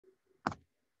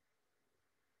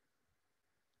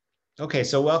Okay,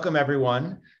 so welcome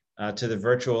everyone to the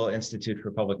Virtual Institute for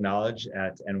Public Knowledge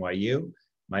at NYU.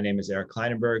 My name is Eric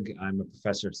Kleinenberg. I'm a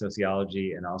professor of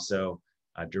sociology and also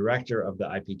director of the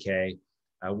IPK.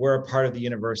 We're a part of the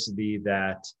university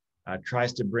that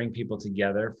tries to bring people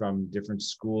together from different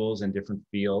schools and different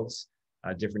fields,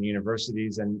 different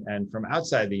universities, and from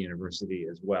outside the university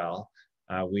as well.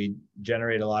 We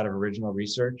generate a lot of original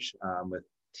research with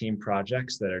team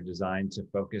projects that are designed to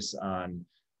focus on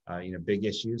big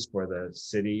issues for the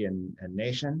city and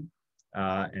nation,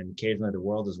 and occasionally the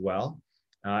world as well.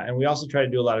 And we also try to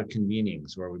do a lot of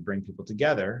convenings where we bring people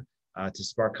together to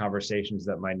spark conversations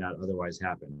that might not otherwise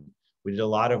happen. We did a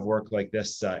lot of work like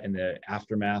this in the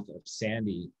aftermath of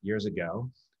Sandy years ago,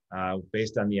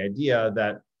 based on the idea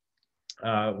that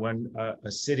when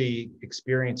a city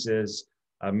experiences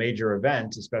a major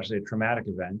event, especially a traumatic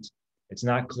event, it's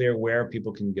not clear where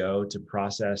people can go to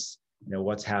process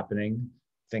what's happening,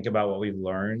 think about what we've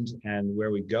learned and where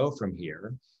we go from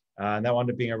here. And that wound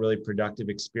up being a really productive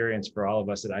experience for all of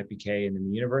us at IPK and in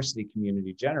the university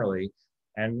community generally.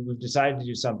 And we've decided to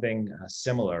do something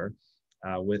similar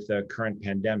with the current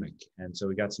pandemic. And so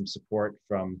we got some support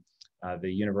from the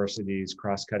university's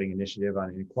cross-cutting initiative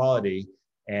on inequality.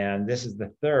 And this is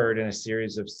the third in a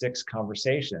series of 6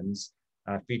 conversations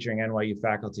featuring NYU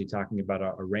faculty talking about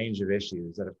a range of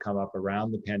issues that have come up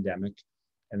around the pandemic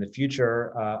and the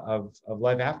future of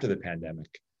life after the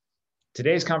pandemic.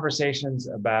 Today's conversation's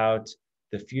about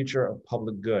the future of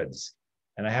public goods.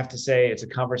 And I have to say, it's a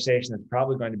conversation that's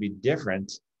probably going to be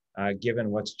different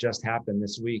given what's just happened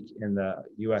this week in the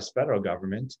US federal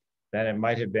government than it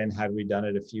might have been had we done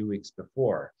it a few weeks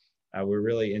before. We're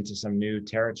really into some new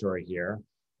territory here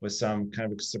with some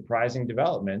kind of surprising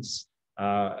developments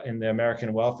in the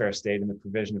American welfare state and the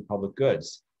provision of public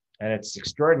goods. And it's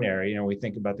extraordinary, we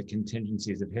think about the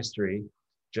contingencies of history,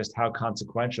 just how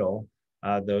consequential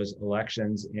those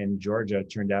elections in Georgia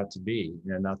turned out to be,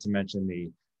 not to mention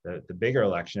the bigger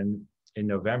election in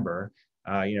November,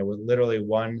 with literally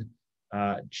one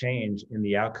change in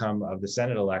the outcome of the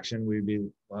Senate election, we'd be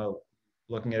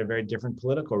looking at a very different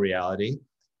political reality.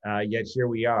 Yet here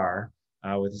we are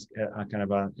with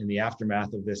in the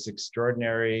aftermath of this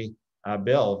extraordinary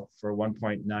bill for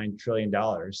 $1.9 trillion.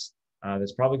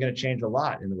 That's probably going to change a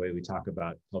lot in the way we talk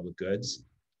about public goods,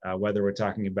 whether we're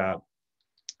talking about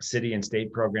city and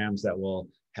state programs that will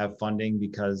have funding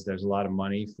because there's a lot of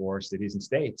money for cities and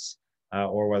states,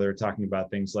 or whether we're talking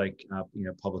about things like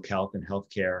public health and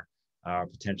healthcare,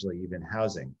 potentially even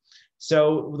housing.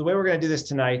 So the way we're going to do this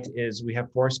tonight is we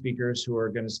have 4 speakers who are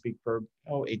going to speak for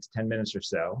 8 to 10 minutes or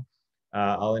so.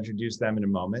 I'll introduce them in a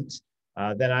moment.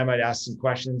 Then I might ask some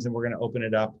questions and we're going to open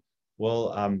it up.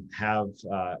 We'll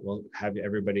have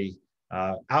everybody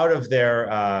out of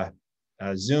their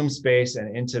Zoom space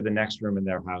and into the next room in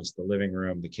their house, the living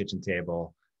room, the kitchen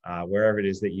table, wherever it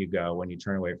is that you go when you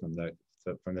turn away from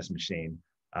this machine,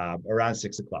 around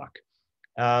 6 o'clock.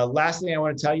 Last thing I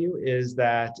want to tell you is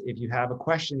that if you have a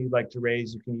question you'd like to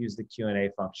raise, you can use the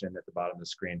Q&A function at the bottom of the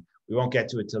screen. We won't get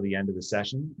to it till the end of the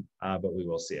session, but we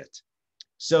will see it.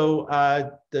 So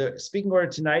the speaking order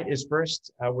tonight is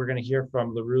first, we're going to hear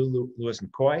from LaRue Lewis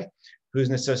McCoy, who's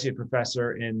an associate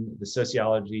professor in the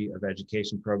Sociology of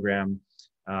Education program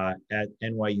at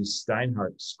NYU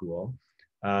Steinhardt School.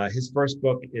 His first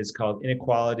book is called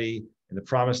Inequality in the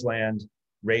Promised Land,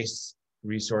 Race,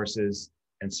 Resources,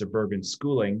 and Suburban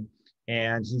Schooling.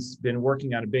 And he's been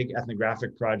working on a big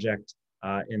ethnographic project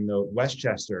in the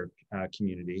Westchester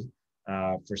community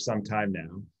for some time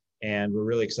now. And we're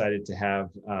really excited to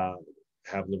have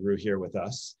LaRue here with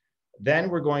us. Then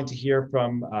we're going to hear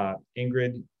from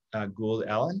Ingrid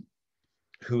Gould-Ellen,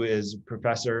 who is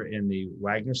professor in the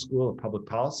Wagner School of Public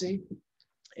Policy.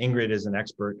 Ingrid is an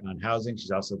expert on housing. She's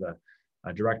also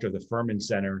the director of the Furman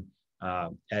Center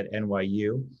at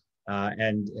NYU,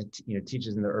 and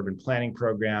teaches in the urban planning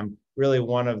program. Really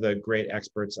one of the great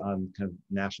experts on kind of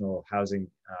national housing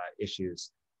issues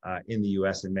in the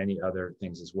US and many other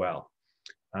things as well.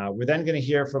 We're then going to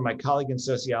hear from my colleague in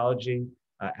sociology,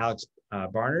 Alex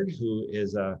Barnard, who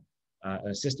is an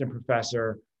assistant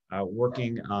professor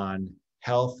working on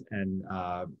health and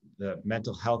the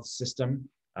mental health system.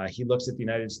 He looks at the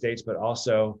United States, but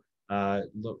also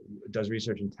does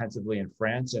research intensively in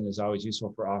France and is always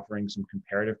useful for offering some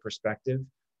comparative perspective.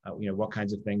 What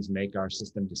kinds of things make our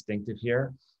system distinctive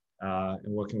here,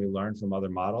 and what can we learn from other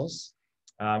models.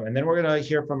 And then we're going to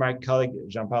hear from my colleague,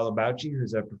 Gianpaolo Bauci,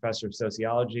 who's a professor of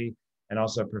sociology and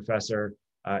also a professor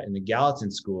in the Gallatin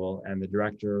School and the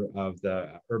director of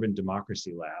the Urban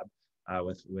Democracy Lab,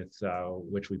 with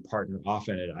which we partner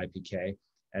often at IPK.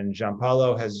 And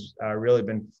Giampaolo has really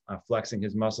been flexing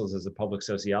his muscles as a public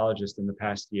sociologist in the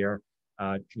past year,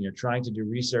 trying to do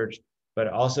research, but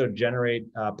also generate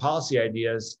policy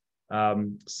ideas,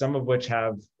 some of which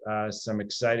have some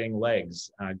exciting legs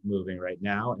moving right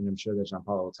now. And I'm sure that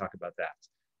Giampaolo will talk about that.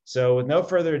 So with no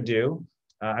further ado,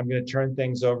 I'm going to turn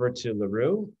things over to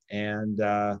LaRue, and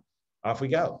off we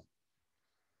go.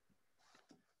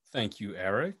 Thank you,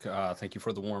 Eric. Thank you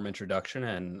for the warm introduction,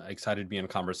 and excited to be in a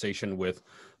conversation with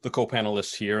the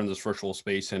co-panelists here in this virtual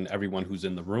space and everyone who's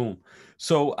in the room.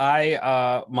 So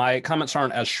my comments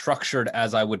aren't as structured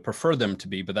as I would prefer them to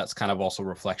be, but that's kind of also a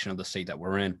reflection of the state that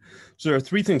we're in. So there are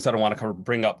three things that I want to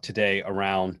bring up today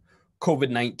around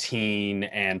COVID-19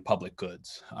 and public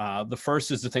goods. The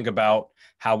first is to think about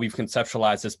how we've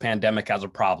conceptualized this pandemic as a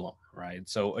problem, right?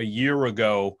 So a year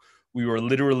ago, we were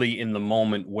literally in the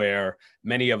moment where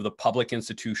many of the public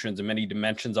institutions and many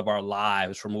dimensions of our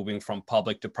lives were moving from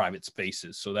public to private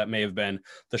spaces. So that may have been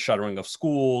the shuttering of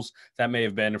schools. That may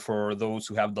have been for those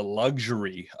who have the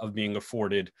luxury of being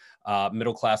afforded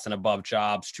middle class and above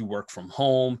jobs to work from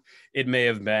home. It may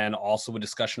have been also a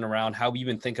discussion around how we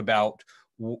even think about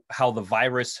how the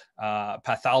virus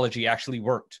pathology actually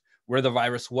worked, where the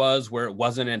virus was, where it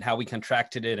wasn't, and how we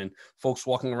contracted it, and folks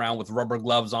walking around with rubber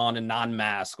gloves on and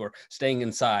non-mask or staying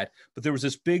inside. But there was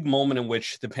this big moment in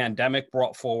which the pandemic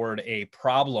brought forward a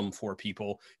problem for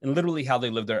people and literally how they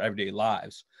live their everyday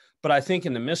lives. But I think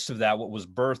in the midst of that, what was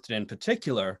birthed in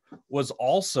particular was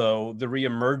also the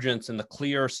reemergence and the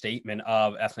clear statement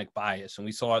of ethnic bias. And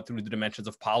we saw it through the dimensions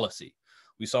of policy.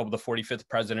 We saw with the 45th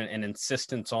president an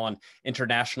insistence on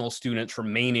international students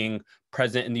remaining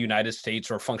present in the United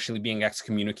States or functionally being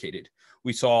excommunicated.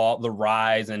 We saw the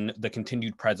rise and the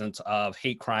continued presence of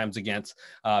hate crimes against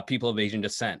people of Asian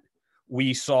descent.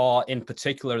 We saw in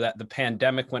particular that the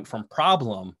pandemic went from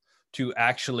problem to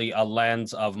actually a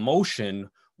lens of motion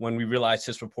when we realized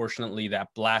disproportionately that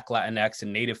Black, Latinx,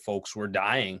 and Native folks were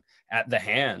dying at the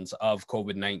hands of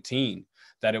COVID-19.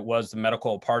 That it was the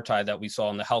medical apartheid that we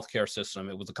saw in the healthcare system.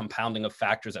 It was a compounding of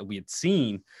factors that we had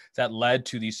seen that led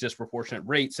to these disproportionate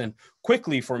rates. And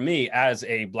quickly for me, as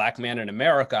a Black man in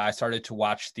America, I started to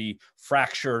watch the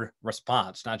fractured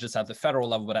response, not just at the federal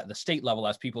level, but at the state level,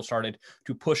 as people started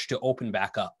to push to open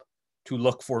back up, to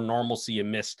look for normalcy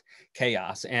amidst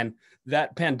chaos. And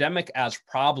that pandemic as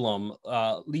problem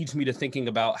leads me to thinking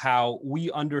about how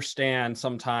we understand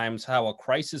sometimes how a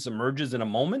crisis emerges in a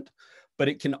moment, but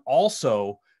it can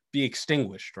also be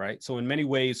extinguished, right? So in many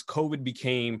ways, COVID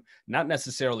became not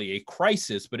necessarily a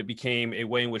crisis, but it became a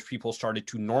way in which people started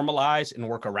to normalize and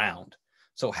work around.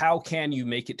 So how can you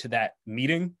make it to that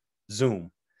meeting?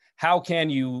 Zoom. How can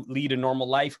you lead a normal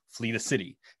life? Flee the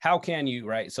city. How can you,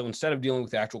 right? So instead of dealing with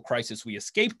the actual crisis, we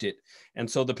escaped it. And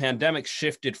so the pandemic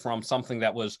shifted from something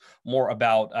that was more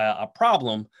about a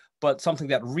problem, but something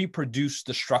that reproduced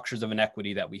the structures of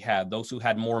inequity that we had. Those who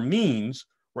had more means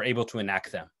were able to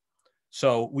enact them.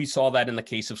 So we saw that in the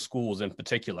case of schools in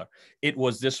particular. It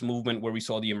was this movement where we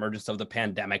saw the emergence of the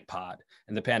pandemic pod.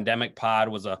 And the pandemic pod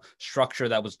was a structure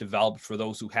that was developed for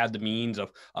those who had the means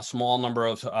of a small number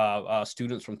of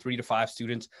students, from 3 to 5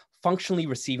 students, functionally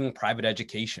receiving private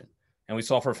education. And we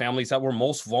saw for families that were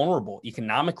most vulnerable,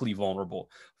 economically vulnerable,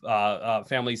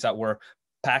 families that were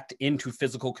packed into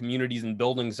physical communities and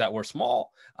buildings that were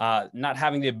small, not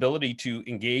having the ability to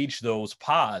engage those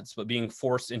pods, but being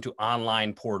forced into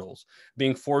online portals,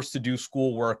 being forced to do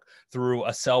schoolwork through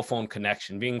a cell phone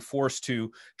connection, being forced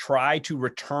to try to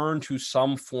return to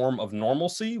some form of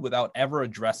normalcy without ever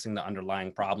addressing the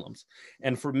underlying problems.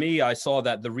 And for me, I saw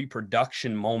that the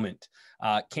reproduction moment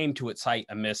came to its height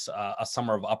amidst a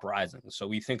summer of uprisings. So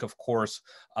we think, of course,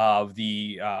 of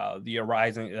the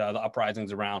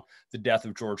uprisings around the death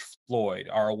of George Floyd,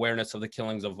 our awareness of the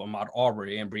killings of Ahmaud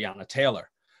Arbery and Breonna Taylor.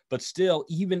 But still,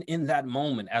 even in that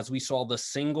moment, as we saw the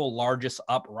single largest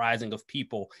uprising of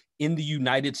people in the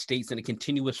United States in a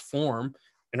continuous form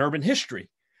in urban history,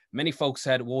 many folks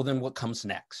said, well, then what comes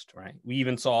next, right? We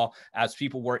even saw, as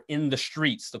people were in the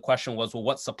streets, the question was, well,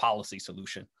 what's the policy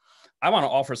solution? I want to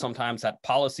offer sometimes that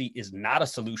policy is not a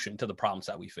solution to the problems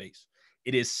that we face.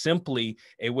 It is simply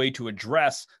a way to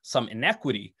address some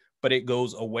inequity, but it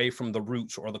goes away from the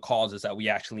roots or the causes that we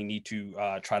actually need to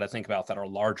try to think about that are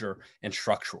larger and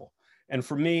structural. And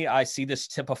for me, I see this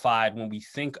typified when we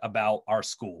think about our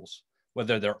schools,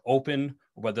 whether they're open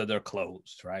or whether they're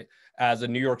closed, right? As a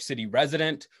New York City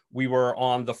resident, we were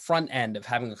on the front end of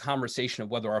having a conversation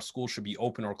of whether our schools should be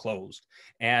open or closed.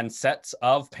 And sets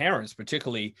of parents,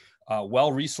 particularly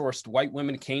well-resourced white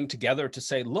women, came together to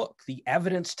say, look, the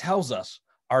evidence tells us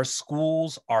our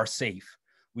schools are safe.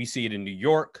 We see it in New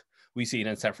York. We see it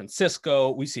in San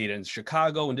Francisco, we see it in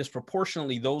Chicago, and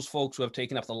disproportionately, those folks who have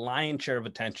taken up the lion's share of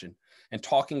attention and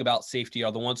talking about safety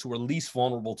are the ones who are least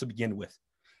vulnerable to begin with.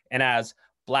 And as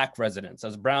Black residents,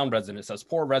 as brown residents, as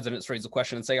poor residents raise the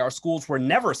question and say, our schools were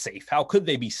never safe. How could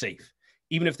they be safe?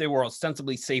 Even if they were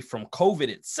ostensibly safe from COVID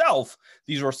itself,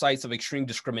 these were sites of extreme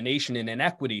discrimination and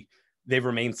inequity. They've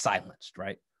remained silenced,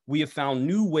 right? We have found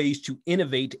new ways to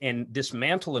innovate and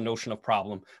dismantle a notion of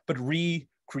problem, but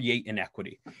recreate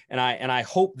inequity. And I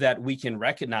hope that we can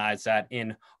recognize that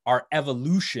in our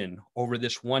evolution over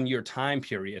this 1-year time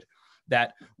period,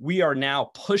 that we are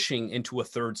now pushing into a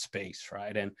third space,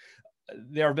 right? And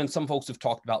there have been some folks who've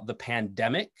talked about the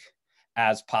pandemic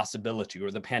as possibility or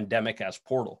the pandemic as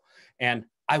portal. And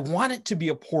I want it to be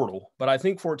a portal, but I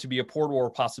think for it to be a portal or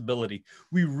a possibility,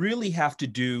 we really have to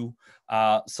do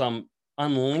some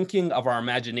unlinking of our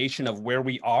imagination of where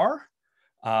we are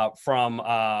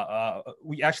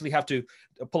we actually have to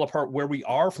pull apart where we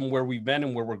are from where we've been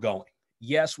and where we're going.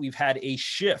 Yes, we've had a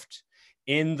shift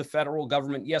in the federal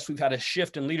government. Yes, we've had a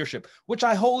shift in leadership, which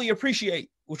I wholly appreciate,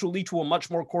 which will lead to a much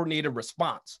more coordinated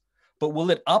response. But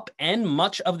will it upend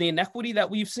much of the inequity that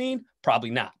we've seen? Probably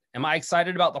not. Am I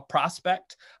excited about the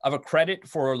prospect of a credit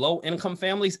for low-income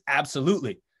families?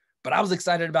 Absolutely. But I was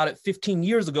excited about it 15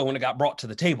 years ago when it got brought to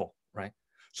the table, right?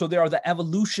 So there are the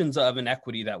evolutions of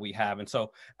inequity that we have. And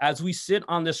so as we sit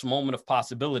on this moment of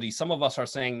possibility, some of us are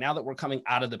saying, now that we're coming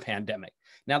out of the pandemic,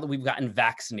 now that we've gotten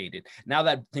vaccinated, now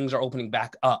that things are opening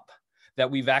back up, that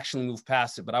we've actually moved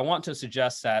past it. But I want to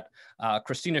suggest that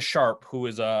Christina Sharp, who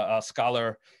is a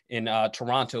scholar in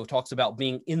Toronto, talks about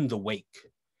being in the wake.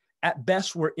 At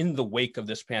best, we're in the wake of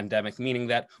this pandemic, meaning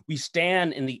that we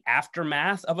stand in the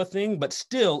aftermath of a thing, but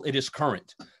still it is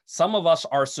current. Some of us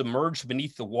are submerged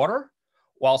beneath the water,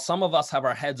 while some of us have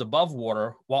our heads above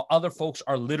water, while other folks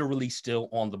are literally still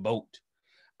on the boat.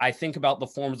 I think about the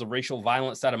forms of racial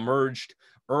violence that emerged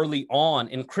early on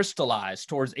and crystallized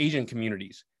towards Asian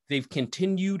communities. They've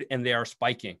continued and they are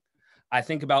spiking. I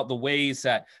think about the ways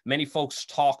that many folks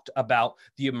talked about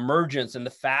the emergence and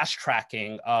the fast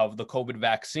tracking of the COVID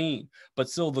vaccine, but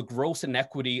still the gross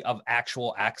inequity of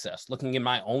actual access. Looking in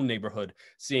my own neighborhood,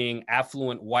 seeing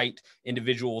affluent white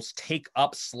individuals take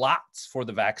up slots for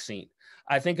the vaccine.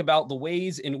 I think about the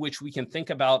ways in which we can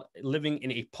think about living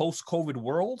in a post-COVID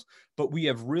world, but we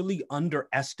have really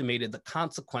underestimated the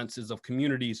consequences of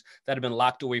communities that have been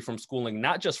locked away from schooling,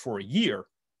 not just for a year,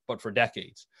 but for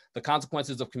decades. The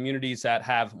consequences of communities that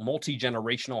have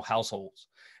multi-generational households.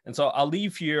 And so I'll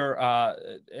leave here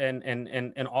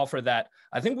and offer that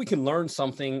I think we can learn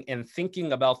something in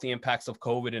thinking about the impacts of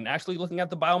COVID and actually looking at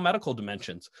the biomedical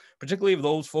dimensions, particularly of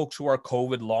those folks who are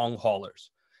COVID long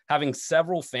haulers. Having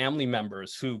several family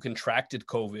members who contracted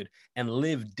COVID and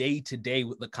live day to day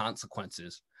with the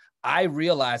consequences, I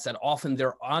realize that often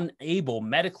they're unable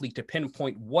medically to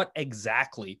pinpoint what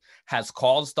exactly has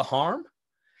caused the harm.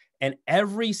 And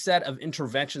every set of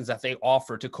interventions that they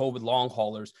offer to COVID long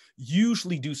haulers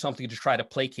usually do something to try to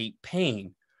placate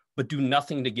pain, but do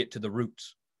nothing to get to the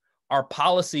roots. Our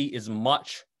policy is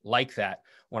much like that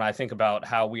when I think about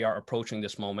how we are approaching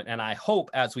this moment. And I hope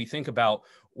as we think about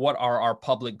what are our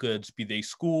public goods, be they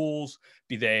schools,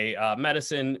 be they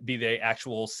medicine, be they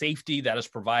actual safety that is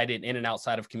provided in and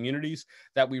outside of communities,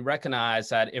 that we recognize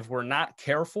that if we're not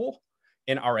careful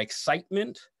in our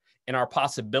excitement, in our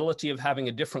possibility of having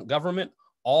a different government,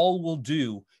 all we'll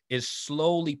do is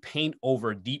slowly paint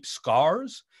over deep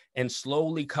scars and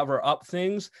slowly cover up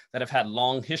things that have had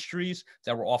long histories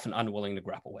that we're often unwilling to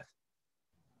grapple with.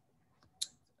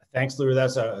 Thanks, Lou.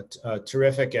 That's a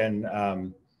terrific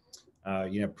and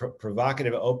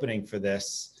provocative opening for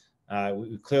this.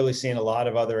 We've clearly seen a lot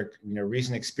of other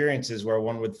recent experiences where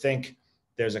one would think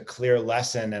there's a clear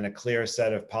lesson and a clear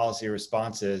set of policy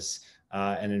responses.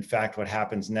 And in fact, what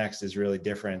happens next is really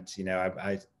different.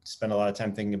 I spend a lot of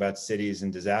time thinking about cities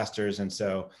and disasters. And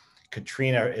so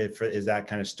Katrina is that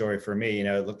kind of story for me.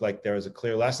 It looked like there was a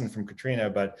clear lesson from Katrina,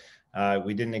 but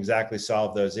we didn't exactly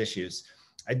solve those issues.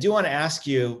 I do want to ask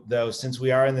you, though, since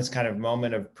we are in this kind of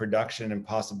moment of production and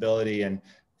possibility and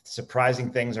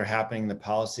surprising things are happening in the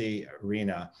policy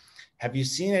arena, have you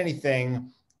seen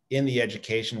anything in the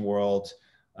education world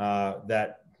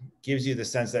that gives you the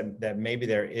sense that maybe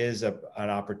there is an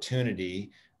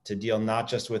opportunity to deal not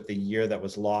just with the year that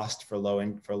was lost for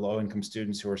low-income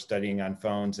students who are studying on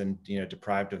phones and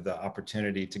deprived of the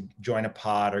opportunity to join a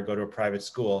pod or go to a private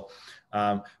school,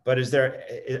 but are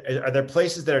there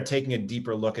places that are taking a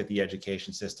deeper look at the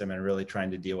education system and really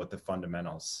trying to deal with the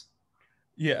fundamentals?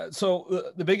 Yeah,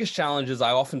 so the biggest challenge is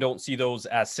I often don't see those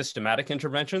as systematic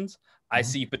interventions. I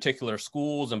see particular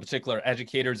schools and particular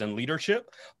educators and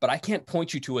leadership, but I can't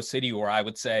point you to a city where I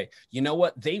would say, you know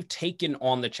what, they've taken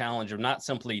on the challenge of not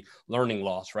simply learning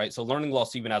loss, right? So learning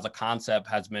loss, even as a concept,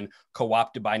 has been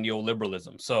co-opted by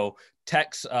neoliberalism. So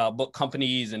textbook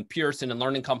companies and Pearson and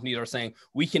learning companies are saying,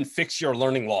 we can fix your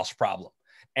learning loss problem.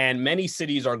 And many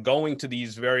cities are going to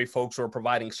these very folks who are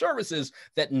providing services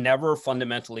that never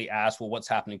fundamentally ask, well, what's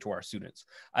happening to our students?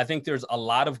 I think there's a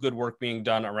lot of good work being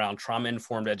done around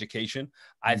trauma-informed education.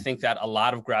 I think that a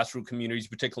lot of grassroots communities,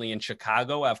 particularly in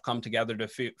Chicago, have come together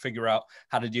to figure out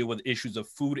how to deal with issues of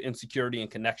food insecurity and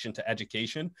connection to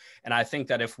education. And I think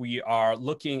that if we are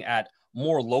looking at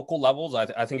more local levels,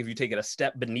 I think if you take it a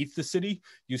step beneath the city,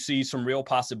 you see some real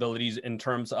possibilities in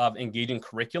terms of engaging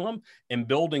curriculum and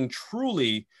building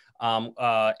truly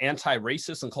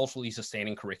anti-racist and culturally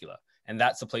sustaining curricula. And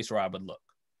that's the place where I would look.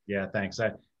 Yeah, thanks.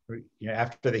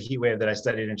 After the heat wave that I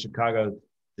studied in Chicago,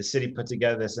 the city put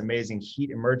together this amazing heat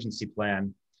emergency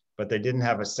plan, but they didn't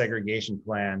have a segregation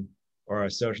plan or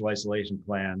a social isolation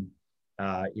plan,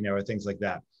 or things like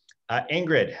that.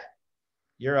 Ingrid,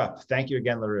 you're up. Thank you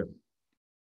again, LaRue.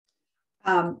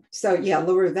 So yeah,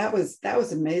 LaRue, that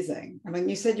was amazing. I mean,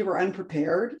 you said you were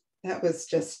unprepared. That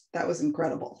was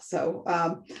incredible. So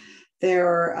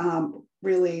they're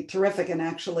really terrific. And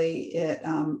actually it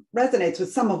resonates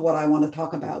with some of what I want to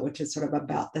talk about, which is sort of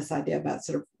about this idea about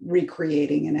sort of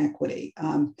recreating inequity.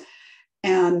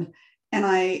 And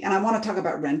I want to talk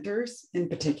about renters in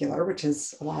particular, which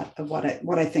is a lot of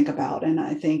what I think about. And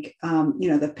I think,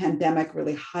 the pandemic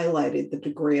really highlighted the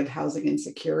degree of housing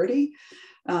insecurity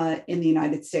in the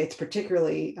United States,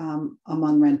 particularly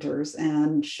among renters,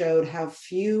 and showed how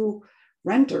few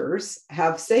renters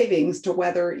have savings to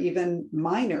weather even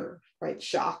minor, right,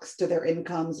 shocks to their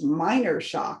incomes, minor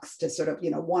shocks to sort of,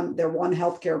 their one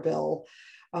healthcare bill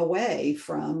away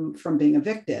from being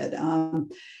evicted. So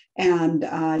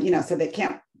they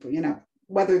can't,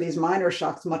 weather these minor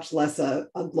shocks, much less a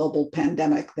global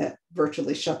pandemic that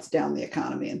virtually shuts down the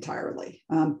economy entirely.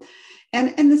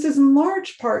 And this is in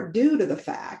large part due to the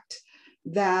fact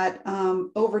that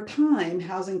over time,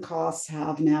 housing costs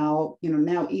have now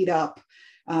eat up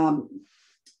a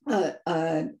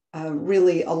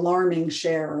really alarming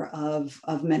share of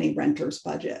many renters'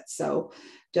 budgets. So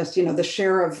just, the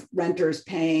share of renters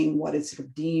paying what is sort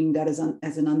of deemed as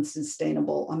an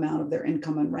unsustainable amount of their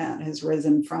income and rent has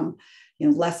risen from,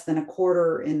 less than a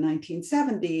quarter in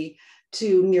 1970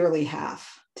 to nearly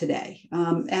half today.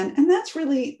 And that's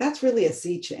really a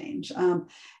sea change.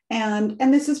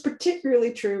 And this is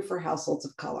particularly true for households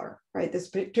of color, right? This is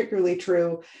particularly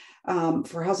true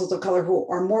for households of color who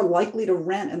are more likely to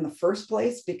rent in the first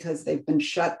place because they've been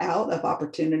shut out of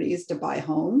opportunities to buy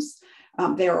homes.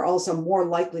 They are also more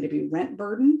likely to be rent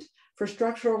burdened for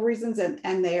structural reasons,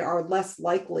 and they are less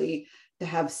likely to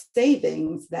have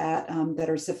savings that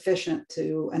are sufficient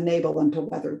to enable them to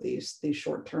weather these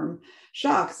short-term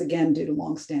shocks, again, due to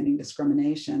longstanding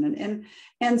discrimination.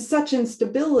 And such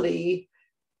instability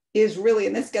is really,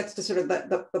 and this gets to sort of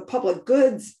the public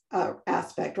goods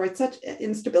aspect, right? Such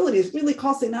instability is really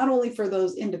costly not only for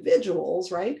those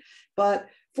individuals, right, but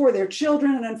for their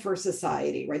children and for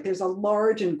society, right? There's a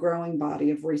large and growing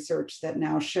body of research that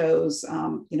now shows,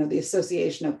 the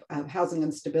association of housing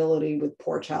instability with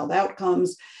poor child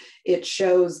outcomes. It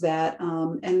shows that,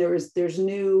 and there's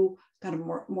new kind of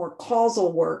more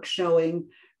causal work showing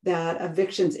that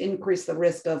evictions increase the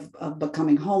risk of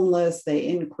becoming homeless.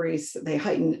 They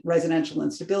heighten residential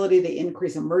instability. They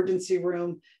increase emergency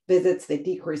room visits. They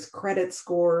decrease credit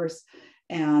scores,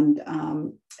 and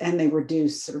they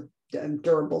reduce sort of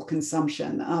durable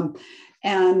consumption.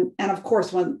 And of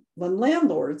course, when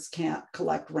landlords can't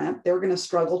collect rent, they're going to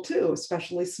struggle too,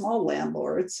 especially small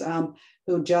landlords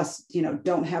who just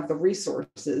don't have the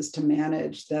resources to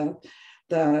manage the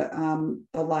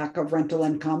lack of rental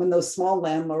income. And those small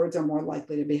landlords are more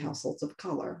likely to be households of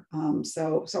color.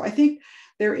 So I think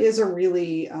there is a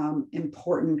really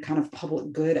important kind of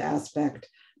public good aspect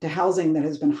to housing that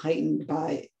has been heightened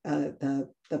by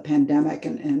the pandemic,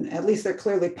 and at least there are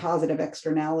clearly positive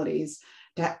externalities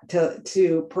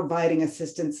to providing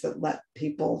assistance that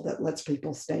lets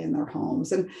people stay in their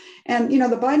homes. And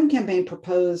the Biden campaign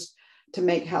proposed to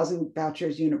make housing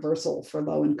vouchers universal for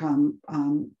low-income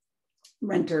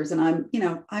renters, and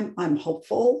I'm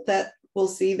hopeful that we'll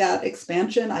see that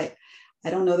expansion. I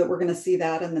don't know that we're going to see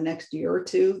that in the next year or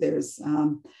two. There's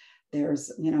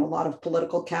there's, a lot of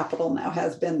political capital now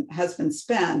has been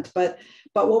spent, but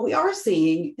what we are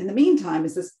seeing in the meantime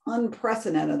is this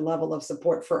unprecedented level of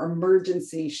support for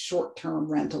emergency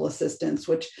short-term rental assistance,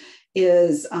 which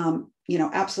is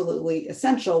absolutely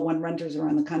essential when renters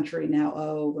around the country now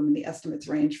owe, the estimates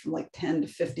range from like $10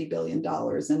 to $50 billion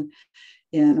or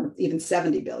even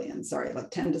 70 billion, like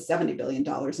 $10 to $70 billion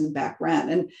in back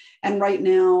rent. And right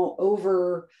now,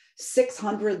 over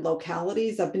 600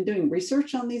 localities, I've been doing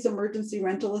research on these emergency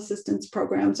rental assistance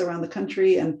programs around the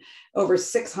country, and over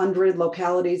 600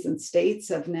 localities and states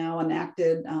have now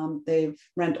enacted, they've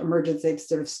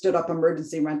sort of stood up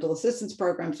emergency rental assistance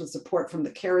programs with support from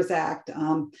the CARES Act,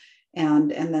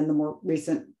 and then the more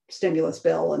recent stimulus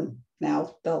bill, and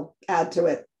now they'll add to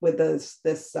it with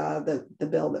the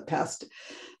bill that passed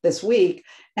this week.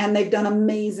 And they've done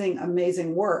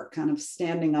amazing work kind of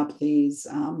standing up these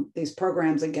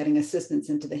programs and getting assistance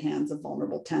into the hands of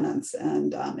vulnerable tenants.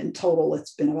 And in total,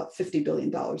 it's been about $50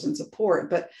 billion in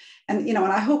support. And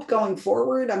I hope going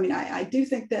forward, I do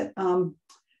think that,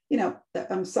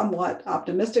 I'm somewhat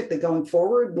optimistic that going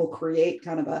forward, we'll create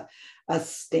kind of a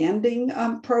standing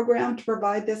program to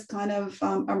provide this kind of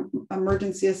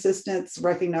emergency assistance,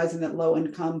 recognizing that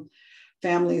low-income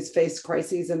families face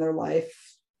crises in their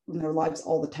lives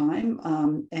all the time,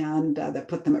 and that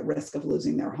put them at risk of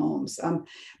losing their homes.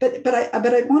 But I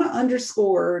want to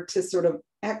underscore, to sort of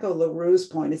echo LaRue's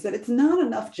point, is that it's not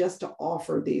enough just to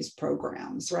offer these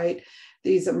programs, right?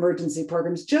 These emergency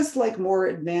programs, just like More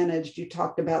Advantaged, you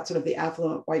talked about sort of the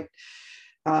affluent white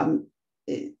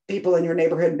people in your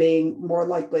neighborhood being more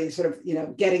likely sort of,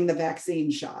 getting the vaccine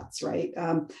shots, right?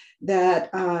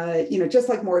 Just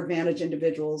like more advantaged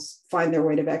individuals find their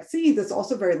way to vaccines, it's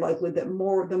also very likely that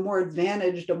the more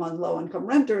advantaged among low-income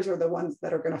renters are the ones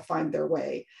that are going to find their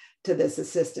way to this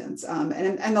assistance.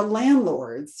 And the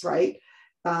landlords, right?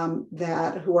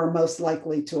 Who are most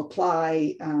likely to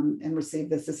apply and receive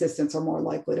this assistance are more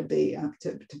likely to be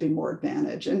more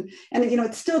advantaged. And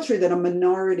it's still true that a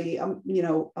majority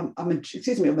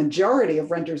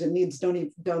of renters in needs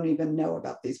don't even know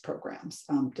about these programs,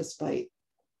 despite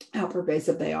how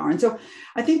pervasive they are. And so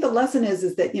I think the lesson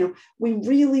is that we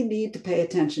really need to pay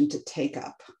attention to take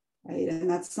up. Right. And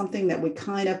that's something that we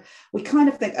kind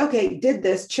of think, okay, did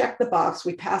this, check the box,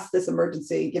 we passed this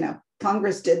emergency,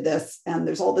 Congress did this, and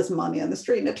there's all this money on the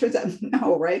street. And it turns out,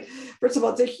 no, right? First of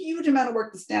all, it's a huge amount of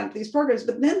work to stand up these programs,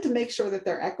 but then to make sure that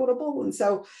they're equitable. And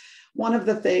so one of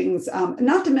the things,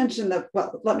 not to mention that,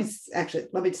 well, let me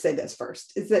say this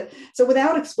first, is that, so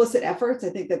without explicit efforts, I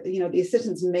think that, the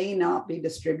assistance may not be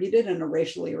distributed in a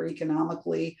racially or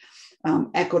economically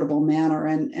equitable manner.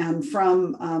 And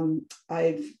from,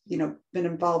 I've, been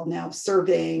involved now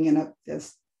surveying and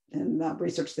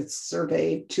research that's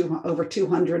surveyed over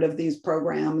 200 of these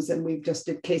programs. And we've just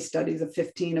did case studies of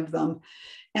 15 of them.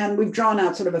 And we've drawn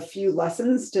out sort of a few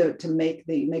lessons to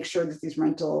make sure that these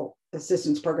rental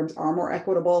assistance programs are more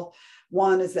equitable.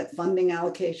 One is that funding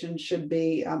allocation should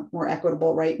be more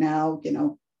equitable. Right now,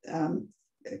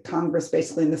 Congress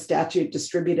basically in the statute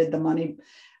distributed the money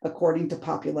according to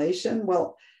population.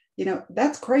 Well,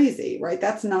 that's crazy, right?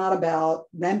 That's not about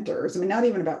renters. Not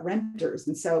even about renters.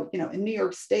 And so, in New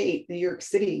York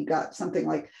City got something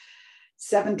like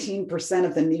 17%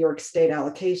 of the New York State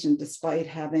allocation, despite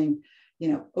having,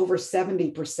 over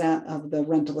 70% of the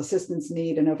rental assistance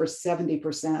need and over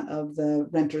 70% of the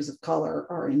renters of color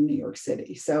are in New York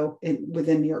City. So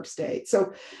within New York State.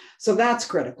 So that's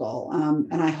critical.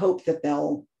 And I hope that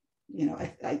they'll,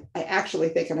 I actually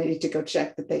think, and I need to go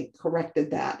check that they corrected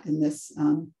that in this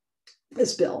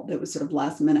bill that was sort of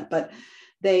last minute. But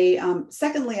they,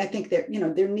 secondly, I think that,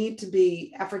 there need to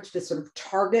be efforts to sort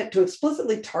of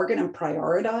explicitly target and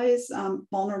prioritize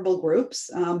vulnerable groups.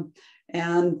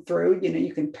 And through,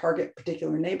 you can target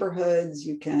particular neighborhoods,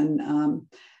 you can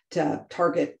to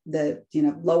target the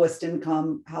lowest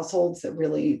income households that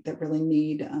really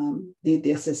need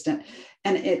the assistance,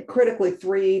 and it critically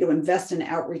to invest in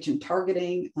outreach and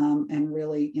targeting, and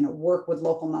really work with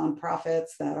local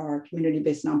nonprofits that are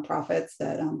community-based nonprofits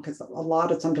that because a lot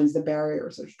of sometimes the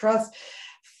barriers of trust.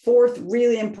 Fourth,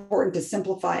 really important to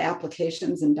simplify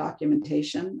applications and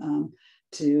documentation.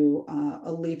 To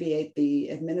alleviate the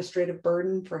administrative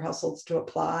burden for households to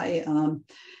apply,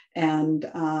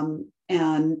 and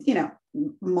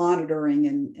monitoring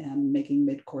and making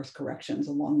mid-course corrections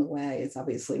along the way is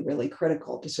obviously really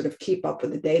critical to sort of keep up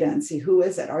with the data and see who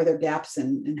is it, are there gaps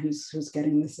in who's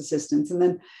getting this assistance,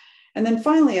 and then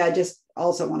finally, I just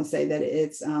also want to say that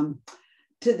it's to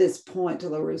this point, to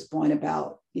LaRue's point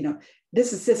about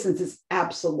this assistance is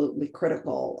absolutely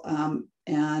critical.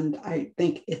 And I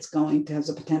think it's going to have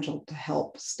the potential to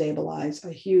help stabilize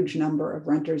a huge number of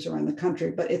renters around the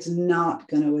country, but it's not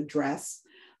going to address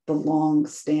the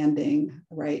long-standing,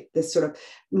 right, this sort of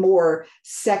more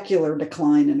secular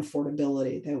decline in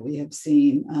affordability that we have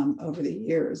seen over the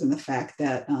years, and the fact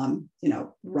that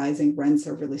rising rents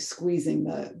are really squeezing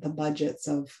the budgets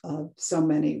of so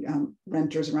many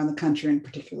renters around the country, and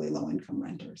particularly low-income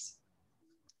renters.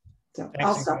 So thanks,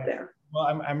 I'll stop there.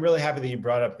 Well, I'm really happy that you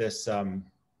brought up this, the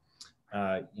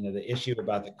issue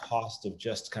about the cost of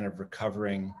just kind of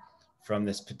recovering from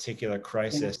this particular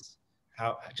crisis.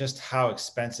 Yeah. How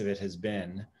expensive it has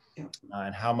been,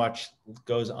 and how much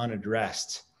goes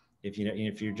unaddressed if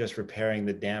you're just repairing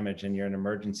the damage and you're in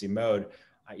emergency mode.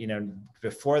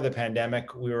 Before the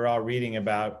pandemic, we were all reading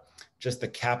about just the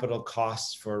capital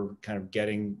costs for kind of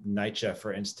getting NYCHA,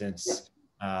 for instance,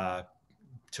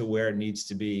 to where it needs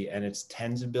to be, and it's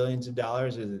tens of billions of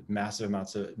dollars, massive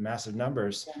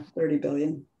numbers. 30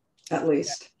 billion, at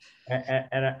least.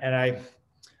 And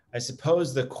I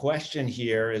suppose the question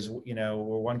here is,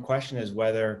 one question is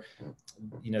whether,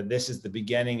 this is the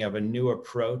beginning of a new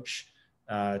approach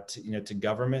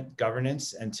to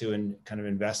governance and to kind of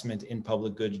investment in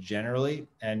public goods generally.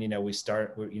 And,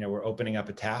 we're opening up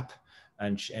a tap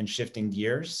and shifting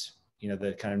gears.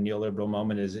 The kind of neoliberal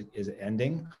moment is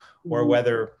ending, or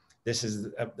whether this is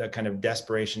a kind of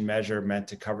desperation measure meant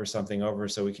to cover something over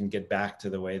so we can get back to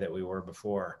the way that we were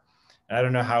before. And I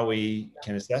don't know how we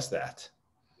can assess that.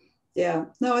 Yeah,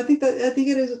 no, I think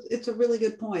it's a really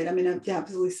good point. I mean,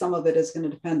 obviously some of it is going to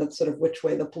depend on sort of which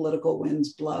way the political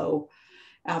winds blow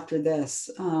after this.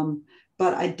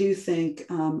 But I do think,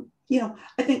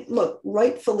 look,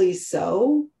 rightfully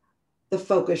so, the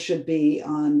focus should be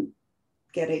on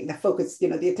getting the focus,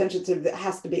 the attention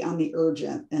has to be on the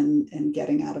urgent and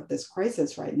getting out of this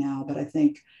crisis right now. But I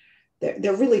think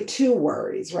there are really two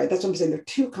worries, right? That's what I'm saying. There are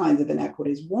two kinds of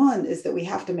inequities. One is that we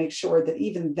have to make sure that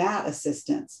even that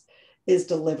assistance is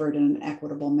delivered in an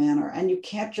equitable manner. And you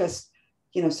can't just,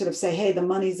 sort of say, hey, the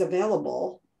money's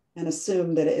available, and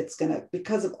assume that it's going to,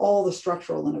 because of all the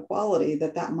structural inequality,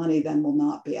 that money then will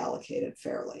not be allocated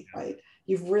fairly, right?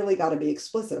 You've really got to be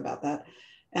explicit about that.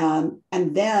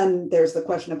 And then there's the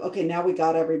question of, okay, now we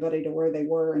got everybody to where they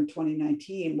were in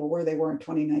 2019. Well, where they were in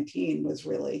 2019 was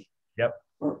really,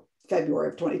 or February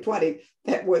of 2020,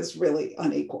 that was really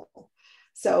unequal.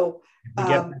 So,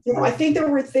 I think there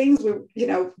were things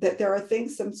that there are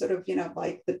things, some sort of,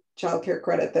 like the child care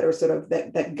credit that are sort of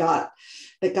that got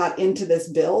into this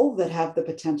bill that have the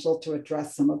potential to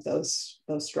address some of those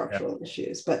structural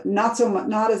issues, but not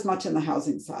as much in the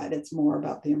housing side. It's more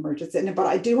about the emergency. But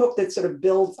I do hope that sort of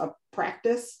builds a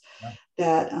practice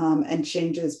that and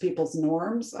changes people's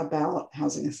norms about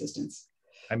housing assistance.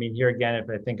 I mean, here again, if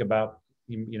I think about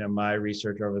my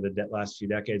research over the last few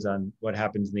decades on what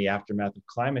happens in the aftermath of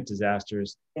climate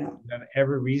disasters, you have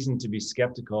every reason to be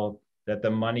skeptical that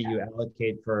the money you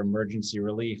allocate for emergency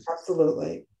relief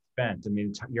absolutely spent. I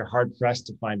mean, you're hard pressed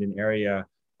to find an area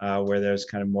where there's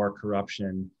kind of more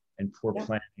corruption and poor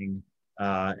planning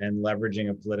and leveraging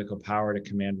of political power to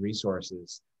command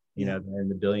resources.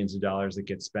 And the billions of dollars that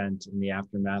get spent in the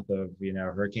aftermath of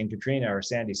Hurricane Katrina or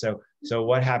Sandy. So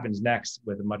what happens next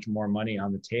with much more money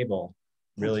on the table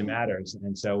really matters.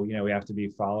 And so, we have to be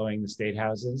following the state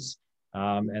houses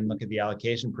and look at the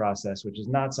allocation process, which is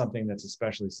not something that's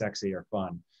especially sexy or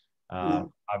fun,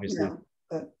 obviously.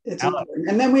 But it's important.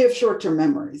 And then we have short-term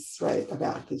memories, right,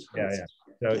 about these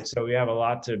processes. So we have a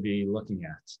lot to be looking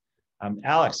at.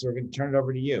 Alex, we're going to turn it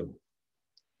over to you.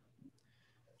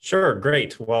 Sure,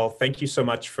 great. Well, thank you so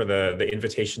much for the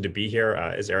invitation to be here.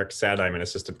 As Eric said, I'm an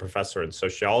assistant professor in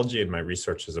sociology, and my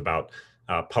research is about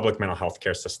public mental health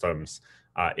care systems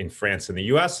in France and the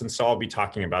US. And so I'll be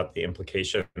talking about the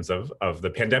implications of the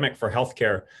pandemic for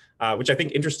healthcare, which I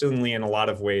think, interestingly, in a lot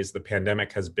of ways, the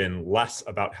pandemic has been less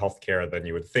about healthcare than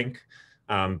you would think.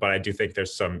 But I do think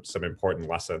there's some important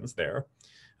lessons there.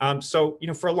 So,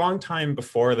 for a long time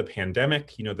before the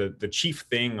pandemic, the chief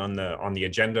thing on the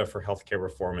agenda for healthcare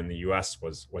reform in the US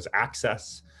was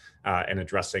access and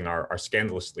addressing our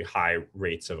scandalously high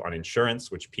rates of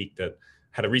uninsurance, which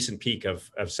had a recent peak of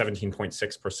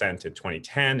 17.6% in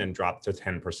 2010 and dropped to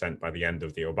 10% by the end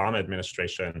of the Obama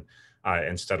administration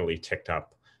and steadily ticked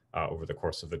up over the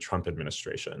course of the Trump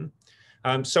administration.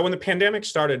 So when the pandemic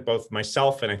started, both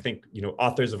myself and I think,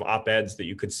 authors of op-eds that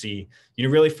you could see,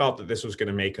 really felt that this was going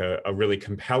to make a really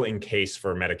compelling case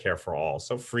for Medicare for all.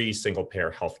 So free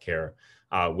single-payer healthcare,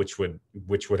 which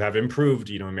would have improved,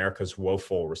 America's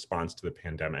woeful response to the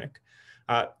pandemic.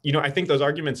 I think those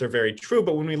arguments are very true,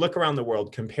 but when we look around the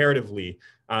world comparatively,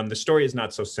 the story is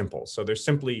not so simple. So there's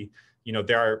simply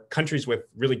there are countries with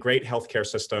really great healthcare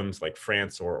systems like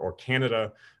France or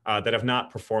Canada that have not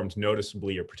performed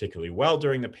noticeably or particularly well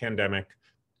during the pandemic,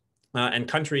 and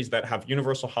countries that have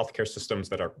universal healthcare systems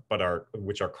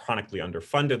which are chronically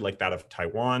underfunded, like that of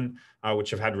Taiwan, which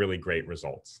have had really great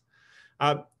results.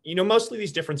 Mostly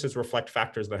these differences reflect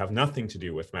factors that have nothing to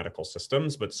do with medical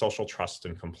systems, but social trust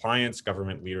and compliance,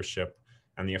 government leadership,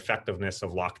 and the effectiveness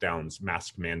of lockdowns,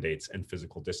 mask mandates, and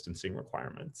physical distancing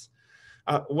requirements.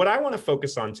 What I want to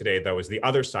focus on today, though, is the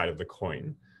other side of the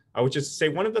coin, which is to say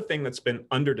one of the things that's been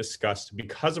under-discussed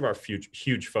because of our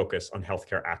huge focus on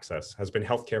healthcare access has been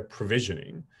healthcare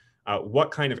provisioning.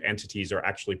 What kind of entities are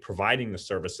actually providing the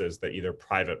services that either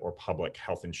private or public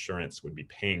health insurance would be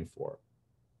paying for?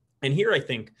 And here I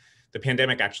think the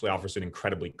pandemic actually offers an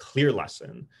incredibly clear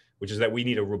lesson, which is that we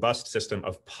need a robust system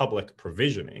of public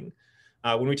provisioning.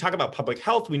 When we talk about public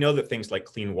health, we know that things like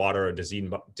clean water or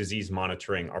disease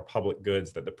monitoring are public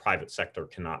goods that the private sector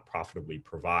cannot profitably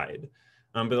provide.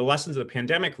 But the lessons of the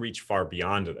pandemic reach far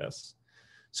beyond this.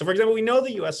 So for example, we know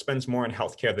the US spends more on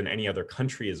healthcare than any other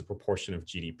country as a proportion of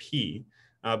GDP.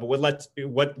 But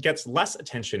what gets less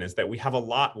attention is that we have a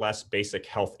lot less basic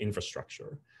health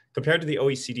infrastructure. Compared to the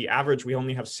OECD average, we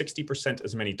only have 60%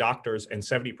 as many doctors and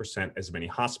 70% as many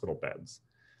hospital beds.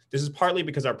 This is partly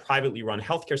because our privately run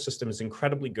healthcare system is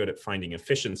incredibly good at finding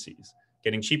efficiencies,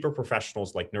 getting cheaper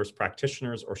professionals like nurse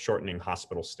practitioners or shortening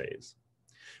hospital stays.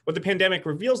 What the pandemic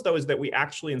reveals, though, is that we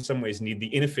actually in some ways need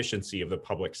the inefficiency of the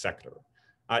public sector.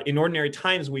 In ordinary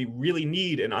times, we really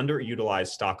need an underutilized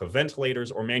stock of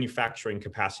ventilators or manufacturing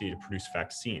capacity to produce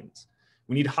vaccines.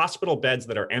 We need hospital beds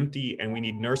that are empty, and we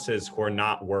need nurses who are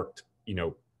not worked,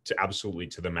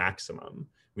 to the maximum.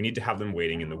 We need to have them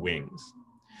waiting in the wings.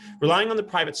 Relying on the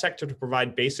private sector to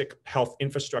provide basic health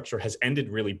infrastructure has ended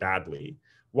really badly.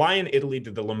 Why in Italy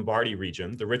did the Lombardy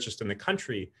region, the richest in the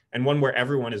country, and one where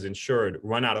everyone is insured,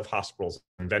 run out of hospitals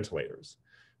and ventilators?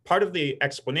 Part of the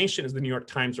explanation, as the New York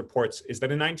Times reports, is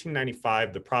that in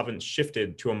 1995, the province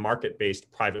shifted to a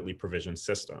market-based privately provisioned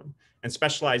system, and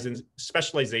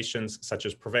specializations such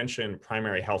as prevention,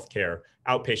 primary healthcare,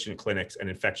 outpatient clinics, and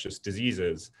infectious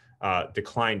diseases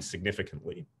declined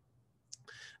significantly.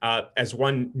 As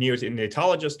one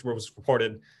neonatologist was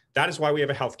reported, that is why we have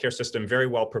a healthcare system very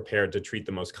well prepared to treat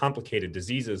the most complicated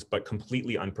diseases, but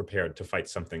completely unprepared to fight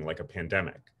something like a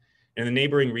pandemic. In the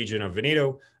neighboring region of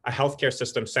Veneto, a healthcare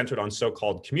system centered on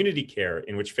so-called community care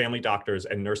in which family doctors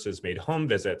and nurses made home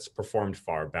visits performed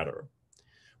far better.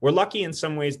 We're lucky in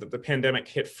some ways that the pandemic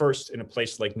hit first in a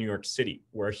place like New York City,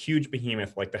 where a huge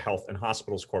behemoth like the Health and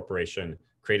Hospitals Corporation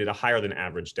created a higher than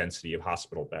average density of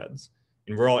hospital beds.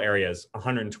 In rural areas,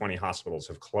 120 hospitals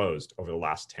have closed over the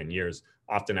last 10 years,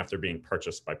 often after being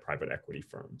purchased by private equity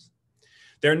firms.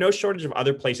 There are no shortage of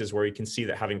other places where you can see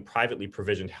that having privately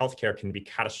provisioned healthcare can be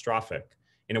catastrophic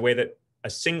in a way that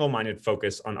a single-minded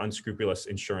focus on unscrupulous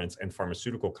insurance and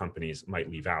pharmaceutical companies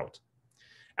might leave out.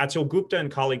 Atul Gupta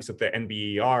and colleagues at the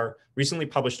NBER recently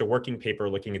published a working paper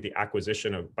looking at the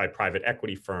acquisition by private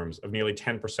equity firms of nearly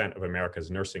 10% of America's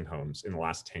nursing homes in the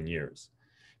last 10 years.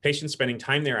 Patients spending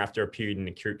time there after a period in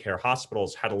acute care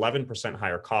hospitals had 11%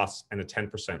 higher costs and a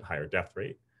 10% higher death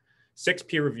rate. 6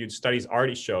 peer-reviewed studies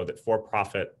already show that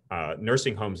for-profit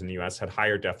nursing homes in the US had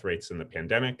higher death rates in the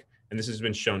pandemic, and this has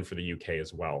been shown for the UK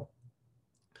as well.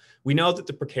 We know that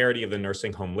the precarity of the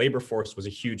nursing home labor force was a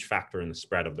huge factor in the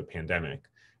spread of the pandemic,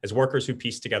 as workers who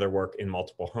pieced together work in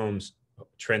multiple homes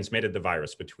transmitted the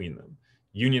virus between them.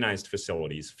 Unionized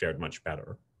facilities fared much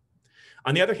better.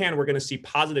 On the other hand, we're going to see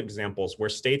positive examples where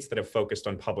states that have focused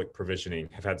on public provisioning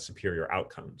have had superior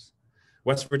outcomes.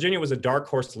 West Virginia was a dark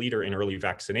horse leader in early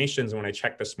vaccinations, and when I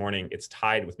checked this morning, it's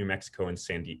tied with New Mexico and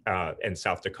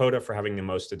South Dakota for having the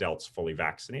most adults fully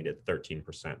vaccinated,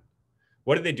 13%.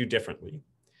 What did they do differently?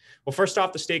 Well, first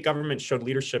off, the state government showed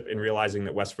leadership in realizing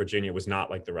that West Virginia was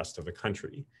not like the rest of the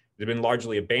country. It had been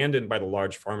largely abandoned by the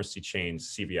large pharmacy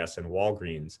chains, CVS and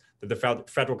Walgreens, that the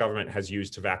federal government has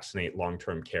used to vaccinate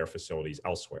long-term care facilities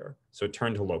elsewhere. So it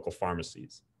turned to local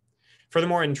pharmacies.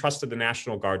 Furthermore, it entrusted the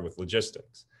National Guard with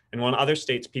logistics. And while in other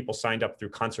states, people signed up through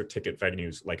concert ticket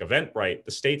venues like Eventbrite,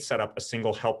 the state set up a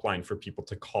single helpline for people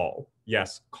to call.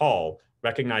 Yes, call,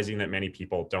 recognizing that many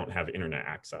people don't have internet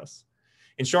access.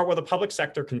 In short, while the public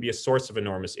sector can be a source of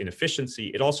enormous inefficiency,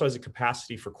 it also has a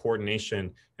capacity for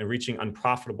coordination and reaching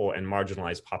unprofitable and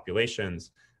marginalized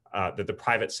populations that the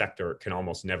private sector can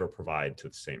almost never provide to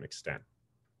the same extent.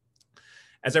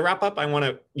 As I wrap up, I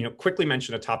want to quickly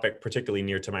mention a topic particularly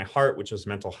near to my heart, which is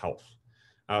mental health.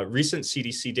 Recent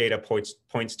CDC data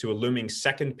points to a looming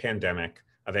second pandemic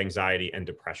of anxiety and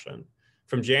depression.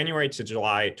 From January to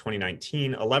July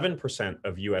 2019, 11%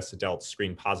 of US adults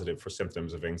screened positive for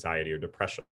symptoms of anxiety or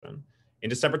depression. In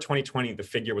December 2020, the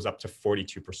figure was up to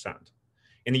 42%.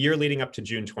 In the year leading up to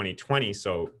June 2020,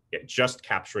 so just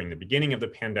capturing the beginning of the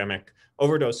pandemic,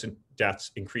 overdose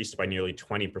deaths increased by nearly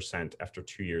 20% after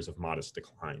 2 years of modest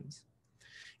declines.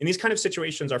 In these kind of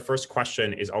situations, our first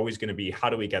question is always going to be, how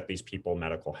do we get these people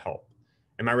medical help?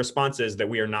 And my response is that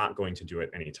we are not going to do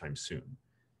it anytime soon.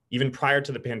 Even prior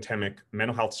to the pandemic,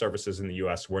 mental health services in the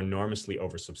US were enormously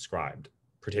oversubscribed,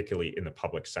 particularly in the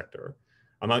public sector.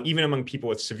 Even among people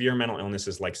with severe mental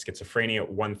illnesses like schizophrenia,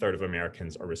 1/3 of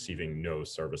Americans are receiving no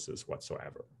services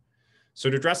whatsoever. So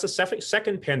to address the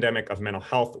second pandemic of mental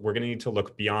health, we're going to need to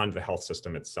look beyond the health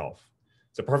system itself.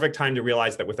 It's a perfect time to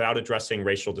realize that without addressing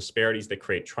racial disparities that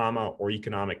create trauma or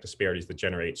economic disparities that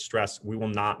generate stress, we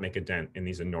will not make a dent in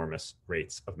these enormous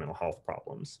rates of mental health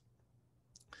problems.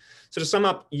 So to sum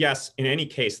up, yes, in any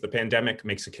case, the pandemic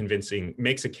makes a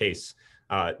case.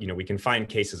 We can find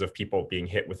cases of people being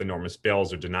hit with enormous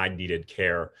bills or denied needed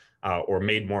care or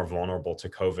made more vulnerable to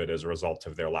COVID as a result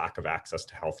of their lack of access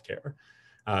to healthcare.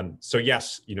 So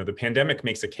yes, the pandemic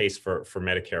makes a case for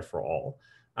Medicare for all.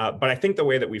 But I think the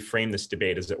way that we frame this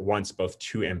debate is at once both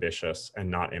too ambitious and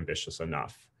not ambitious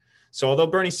enough. So although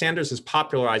Bernie Sanders has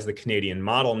popularized the Canadian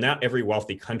model, not every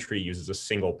wealthy country uses a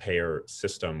single payer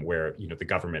system where the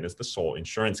government is the sole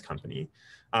insurance company.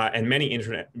 And many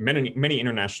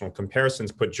international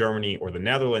comparisons put Germany or the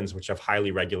Netherlands, which have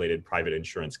highly regulated private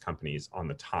insurance companies, on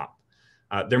the top.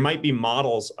 There might be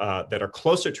models that are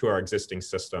closer to our existing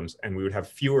systems, and we would have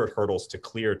fewer hurdles to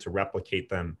clear to replicate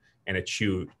them and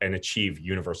achieve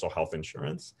universal health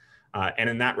insurance. And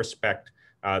in that respect,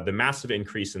 the massive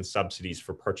increase in subsidies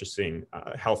for purchasing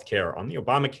healthcare on the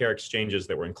Obamacare exchanges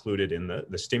that were included in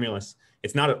the stimulus,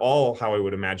 it's not at all how I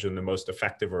would imagine the most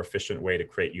effective or efficient way to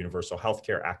create universal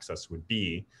healthcare access would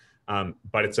be.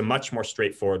 But it's a much more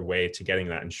straightforward way to getting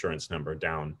that uninsured number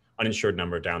down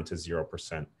to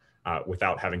 0%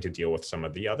 without having to deal with some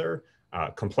of the other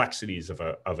complexities of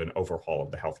an overhaul of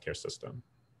the healthcare system.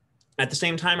 At the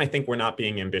same time, I think we're not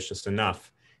being ambitious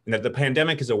enough, and that the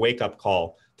pandemic is a wake-up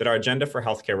call that our agenda for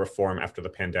healthcare reform after the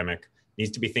pandemic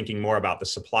needs to be thinking more about the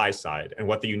supply side and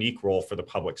what the unique role for the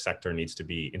public sector needs to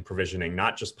be in provisioning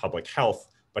not just public health,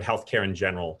 but healthcare in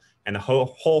general, and the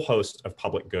whole host of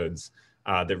public goods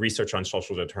that research on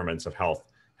social determinants of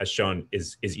health has shown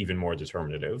is even more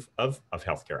determinative of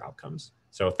healthcare outcomes.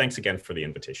 So thanks again for the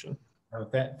invitation.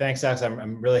 Thanks, Alex.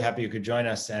 I'm really happy you could join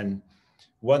us. And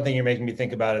one thing you're making me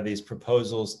think about are these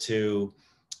proposals to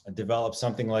develop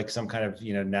something like some kind of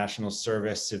national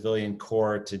service civilian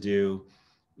corps to do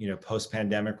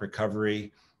post-pandemic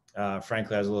recovery.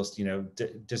 Frankly, I was a little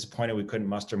disappointed we couldn't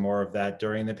muster more of that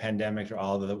during the pandemic, or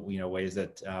all of the ways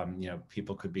that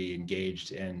people could be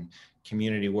engaged in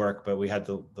community work, but we had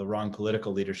the wrong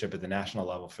political leadership at the national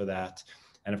level for that.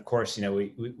 And of course,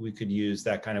 we could use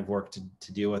that kind of work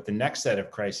to deal with the next set of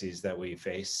crises that we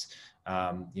face,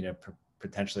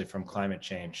 potentially from climate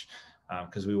change.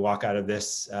 Because we walk out of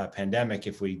this pandemic,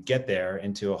 if we get there,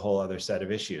 into a whole other set of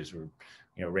issues.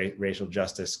 Racial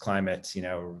justice, climate,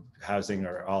 housing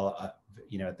are all,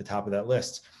 at the top of that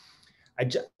list. I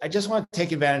just want to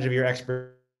take advantage of your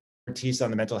expertise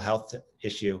on the mental health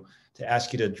issue to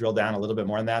ask you to drill down a little bit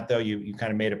more on that, though. You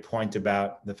kind of made a point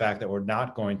about the fact that we're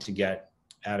not going to get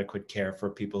adequate care for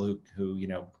people who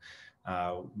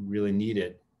really need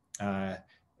it,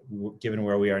 given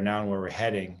where we are now and where we're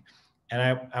heading. And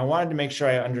I wanted to make sure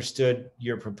I understood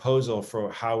your proposal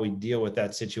for how we deal with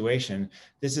that situation.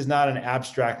 This is not an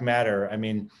abstract matter. I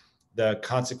mean, the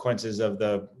consequences of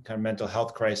the kind of mental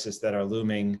health crisis that are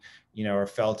looming, are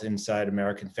felt inside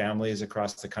American families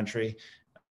across the country,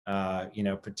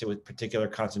 with particular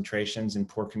concentrations in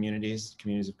poor communities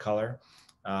of color.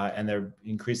 And they're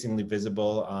increasingly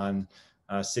visible on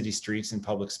city streets and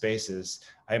public spaces.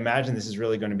 I imagine this is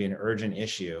really going to be an urgent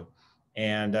issue.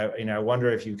 And I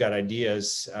wonder if you've got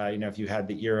ideas, if you had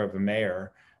the ear of a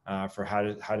mayor, for how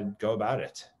to go about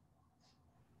it.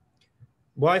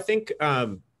 Well, I think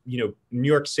New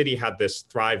York City had this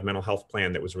Thrive mental health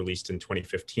plan that was released in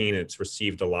 2015. It's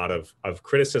received a lot of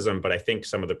criticism, but I think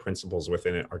some of the principles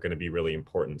within it are going to be really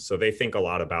important. So they think a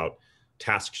lot about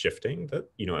task shifting. That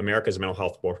America's mental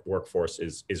health workforce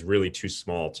is really too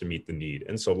small to meet the need,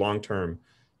 and so long term,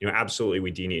 absolutely,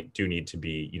 we do need to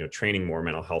be, training more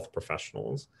mental health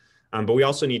professionals. But we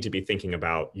also need to be thinking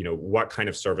about, what kind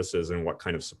of services and what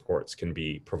kind of supports can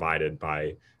be provided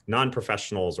by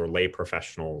non-professionals or lay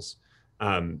professionals.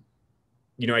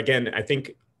 Again, I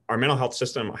think our mental health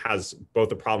system has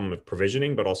both a problem of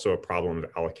provisioning, but also a problem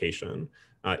of allocation.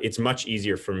 it's much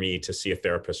easier for me to see a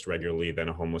therapist regularly than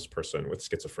a homeless person with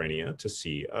schizophrenia to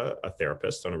see a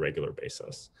therapist on a regular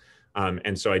basis.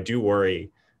 And so I do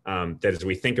worry that as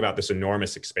we think about this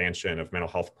enormous expansion of mental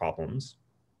health problems,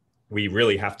 we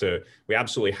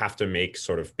absolutely have to make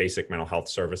sort of basic mental health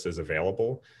services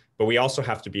available, but we also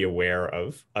have to be aware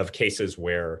of cases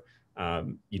where,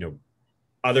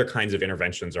 other kinds of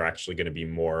interventions are actually going to be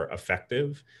more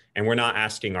effective. And we're not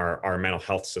asking our mental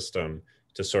health system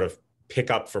to sort of pick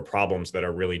up for problems that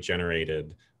are really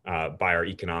generated by our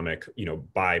economic,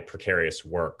 by precarious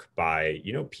work, by,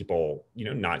 people,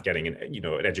 not getting an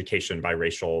education, by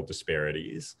racial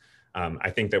disparities.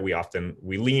 I think that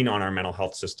we lean on our mental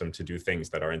health system to do things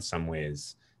that are in some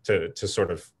ways to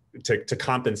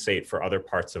compensate for other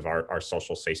parts of our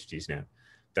social safety net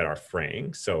that are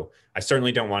fraying. So I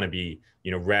certainly don't want to be,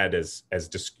 read as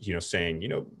just,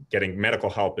 saying, getting medical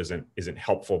help isn't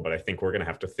helpful, but I think we're going to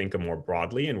have to think more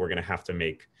broadly, and we're going to have to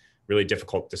make really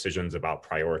difficult decisions about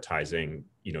prioritizing,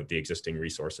 the existing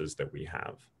resources that we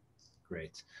have.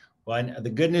 Great. Well, and the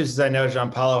good news is I know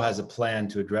Gianpaolo has a plan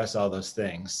to address all those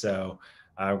things. So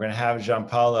we're going to have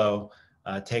Gianpaolo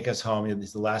take us home.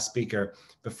 He's the last speaker.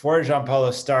 Before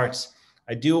Gianpaolo starts,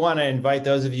 I do want to invite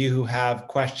those of you who have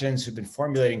questions, who've been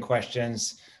formulating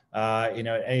questions,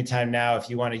 anytime now, if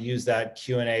you want to use that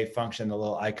Q&A function, the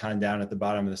little icon down at the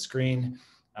bottom of the screen,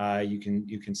 you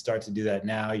can start to do that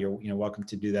now. You're welcome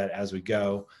to do that as we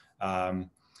go. Gianpaolo,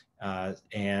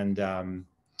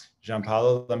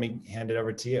 let me hand it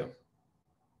over to you.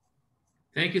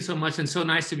 Thank you so much, and so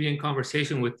nice to be in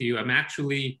conversation with you. I'm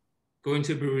actually going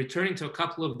to be returning to a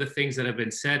couple of the things that have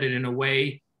been said, and in a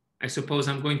way, I suppose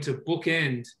I'm going to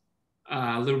bookend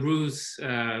LaRue's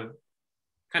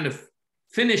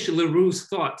finish LaRue's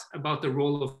thought about the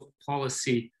role of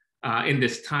policy in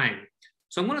this time.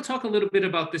 So I'm going to talk a little bit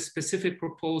about this specific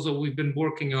proposal we've been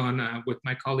working on with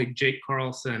my colleague Jake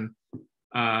Carlson,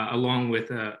 along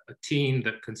with a team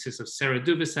that consists of Sarah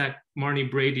Dubisak, Marnie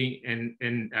Brady, and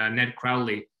Ned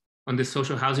Crowley on the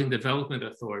Social Housing Development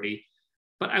Authority.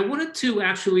 But I wanted to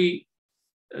actually,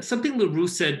 something LaRue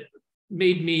said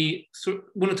made me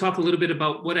want to talk a little bit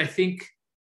about what I think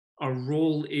our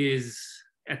role is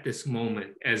at this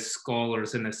moment as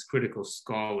scholars and as critical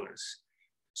scholars.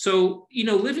 So,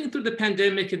 living through the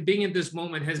pandemic and being in this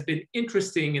moment has been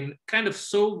interesting and kind of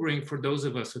sobering for those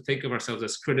of us who think of ourselves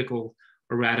as critical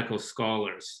or radical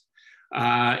scholars.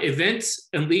 Events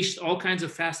unleashed all kinds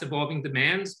of fast evolving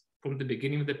demands from the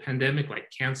beginning of the pandemic, like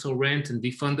cancel rent and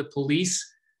defund the police,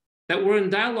 that were in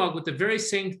dialogue with the very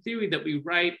same theory that we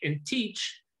write and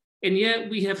teach. And yet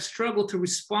we have struggled to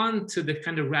respond to the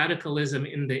kind of radicalism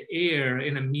in the air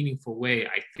in a meaningful way,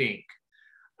 I think.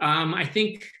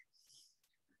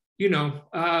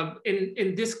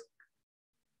 In this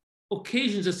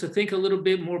occasions us to think a little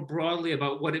bit more broadly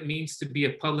about what it means to be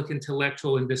a public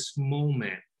intellectual in this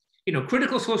moment.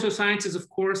 Critical social sciences, of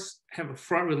course, have a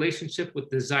fraught relationship with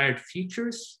desired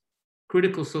futures.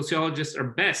 Critical sociologists are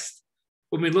best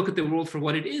when we look at the world for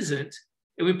what it isn't,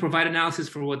 and we provide analysis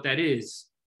for what that is.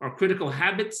 Our critical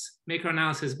habits make our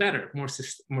analysis better, more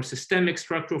systemic,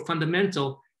 structural,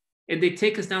 fundamental, and they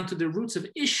take us down to the roots of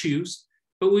issues,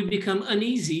 but we become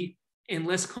uneasy and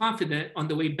less confident on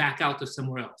the way back out to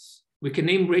somewhere else. We can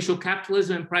name racial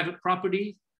capitalism and private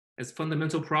property as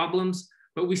fundamental problems,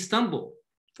 but we stumble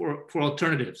for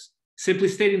alternatives. Simply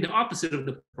stating the opposite of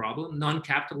the problem,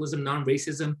 non-capitalism,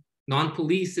 non-racism,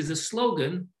 non-police, is a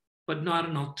slogan, but not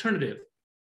an alternative.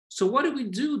 So what do we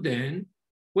do then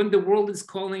when the world is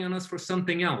calling on us for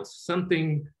something else,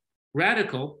 something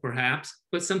radical perhaps,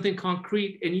 but something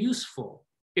concrete and useful?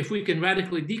 If we can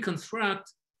radically deconstruct,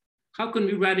 how can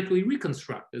we radically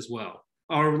reconstruct as well?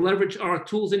 Are our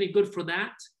tools any good for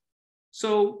that?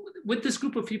 So with this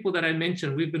group of people that I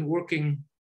mentioned, we've been working,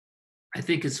 I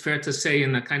think it's fair to say,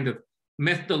 in a kind of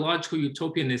methodological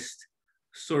utopianist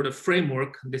sort of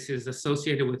framework. This is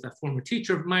associated with a former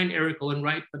teacher of mine, Eric Olin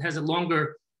Wright, but has a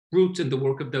longer root in the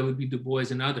work of W.B. Du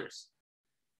Bois and others.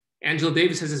 Angela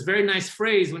Davis has this very nice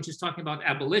phrase when she's talking about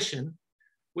abolition,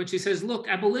 when she says, look,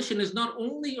 abolition is not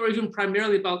only or even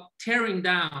primarily about tearing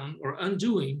down or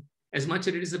undoing as much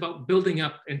as it is about building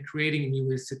up and creating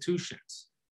new institutions.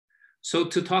 So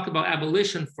to talk about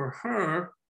abolition for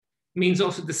her means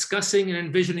also discussing and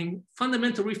envisioning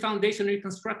fundamental refoundation and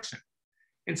reconstruction.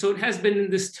 And so it has been in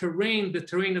this terrain, the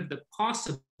terrain of the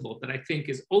possible, that I think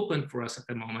is open for us at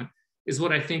the moment, is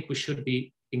what I think we should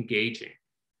be engaging.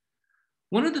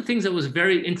 One of the things that was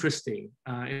very interesting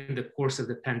in the course of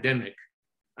the pandemic,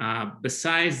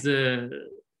 besides the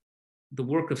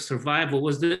work of survival,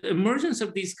 was the emergence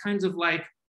of these kinds of like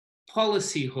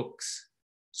policy hooks.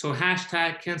 So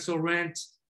hashtag cancel rent,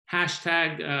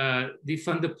 hashtag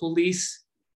defund the police.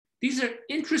 These are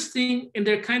interesting and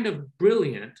they're kind of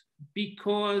brilliant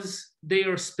because they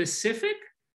are specific,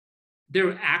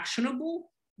 they're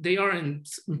actionable, they are in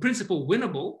principle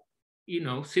winnable. You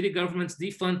know, city governments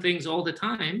defund things all the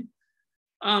time,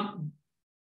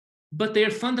 but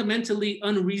they're fundamentally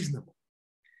unreasonable.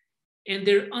 And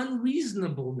their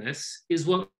unreasonableness is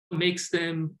what makes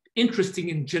them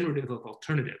interesting and generative of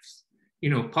alternatives.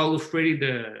 You know, Paulo Freire,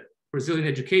 the Brazilian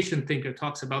education thinker,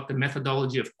 talks about the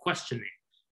methodology of questioning.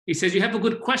 He says, you have a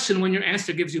good question when your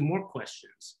answer gives you more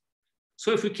questions.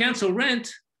 So if we cancel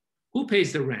rent, who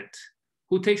pays the rent?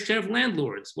 Who takes care of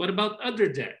landlords? What about other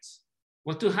debts?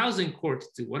 What do housing courts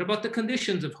do? What about the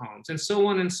conditions of homes? And so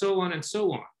on and so on and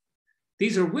so on.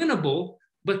 These are winnable,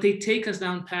 but they take us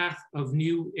down path of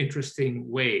new, interesting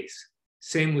ways.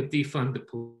 Same with defund the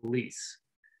police.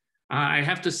 I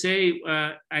have to say,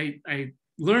 I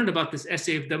learned about this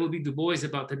essay of W. Du Bois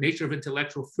about the nature of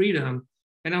intellectual freedom,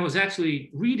 and I was actually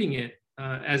reading it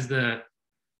as the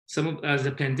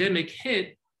pandemic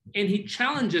hit, and he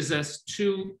challenges us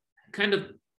to kind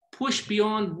of push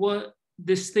beyond what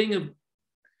this thing of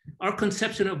our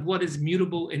conception of what is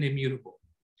mutable and immutable.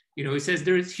 You know, he says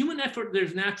there is human effort,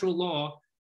 there's natural law,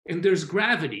 and there's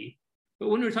gravity. But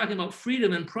when we're talking about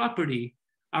freedom and property,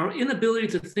 our inability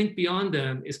to think beyond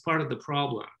them is part of the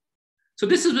problem. So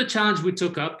this is the challenge we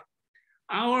took up.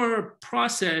 Our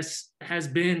process has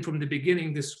been from the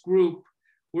beginning, this group,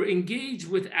 we're engaged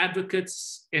with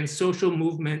advocates and social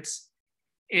movements,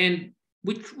 and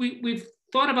we've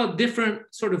thought about different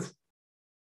sort of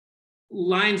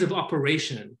lines of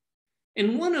operation.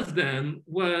 And one of them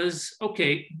was,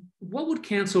 okay, what would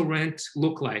cancel rent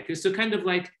look like? Is to kind of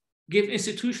like give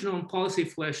institutional and policy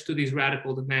flesh to these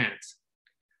radical demands.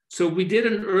 So we did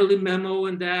an early memo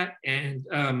in that, and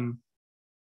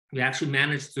we actually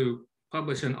managed to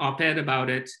publish an op-ed about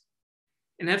it,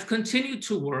 and have continued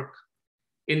to work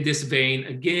in this vein,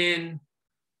 again,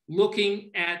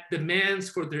 looking at demands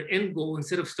for their end goal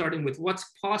instead of starting with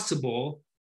what's possible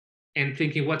and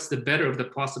thinking what's the better of the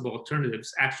possible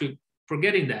alternatives, actually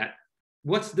forgetting that,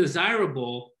 what's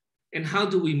desirable and how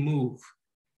do we move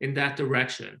in that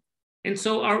direction. And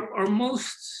so our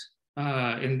most,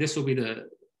 and this will be the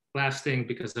last thing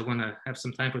because I want to have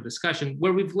some time for discussion,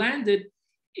 where we've landed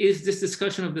is this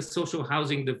discussion of the Social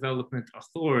Housing Development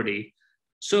Authority.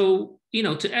 So, you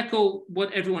know, to echo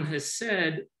what everyone has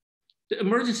said, the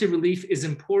emergency relief is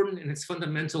important and it's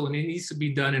fundamental and it needs to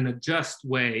be done in a just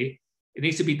way. It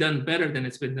needs to be done better than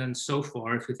it's been done so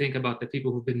far, if you think about the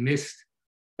people who've been missed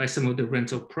by some of the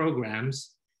rental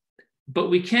programs. But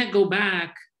we can't go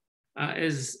back,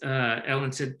 as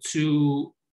Ellen said,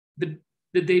 to the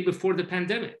day before the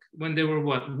pandemic, when there were,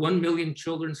 1 million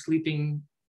children sleeping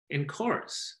in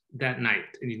cars that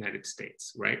night in the United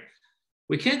States, right?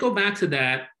 We can't go back to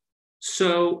that.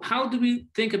 So how do we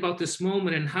think about this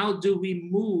moment and how do we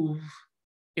move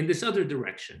in this other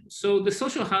direction? So the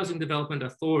Social Housing Development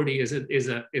Authority is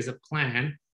a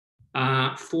plan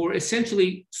for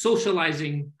essentially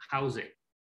socializing housing.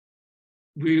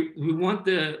 We want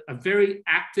a very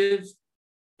active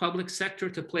public sector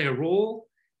to play a role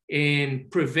in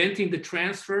preventing the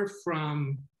transfer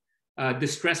from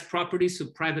distressed properties to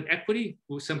private equity,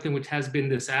 something which has been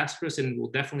disastrous and will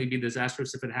definitely be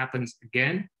disastrous if it happens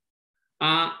again.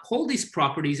 Hold these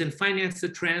properties and finance the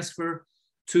transfer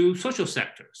to social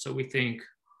sector. So we think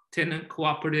tenant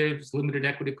cooperatives, limited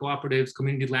equity cooperatives,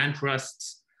 community land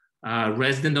trusts,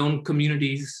 resident-owned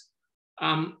communities,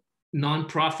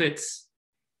 nonprofits.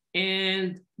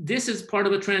 And this is part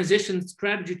of a transition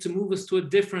strategy to move us to a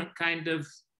different kind of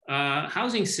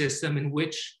housing system in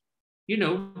which, you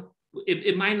know,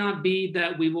 it might not be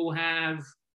that we will have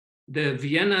the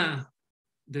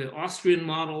Austrian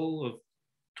model of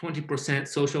 20%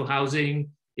 social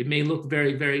housing. It may look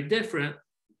very, very different,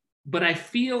 but I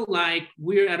feel like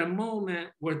we're at a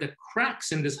moment where the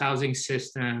cracks in this housing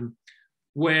system,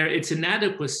 where its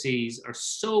inadequacies are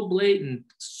so blatant,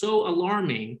 so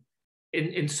alarming,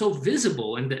 and so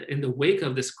visible in the wake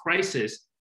of this crisis,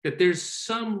 that there's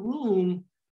some room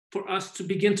for us to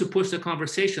begin to push the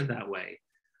conversation that way.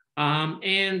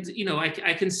 And you know, I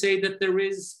can say that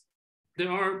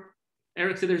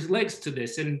Eric said there's legs to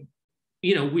this, and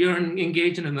you know, we are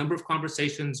engaged in a number of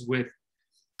conversations with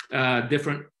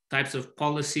different types of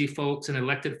policy folks and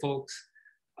elected folks.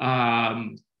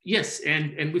 Yes,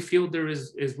 and we feel there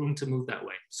is room to move that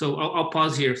way. So I'll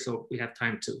pause here so we have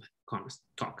time to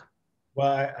talk.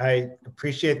 Well, I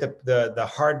appreciate the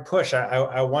hard push.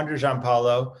 I wonder,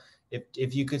 Gianpaolo,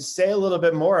 if you could say a little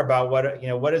bit more about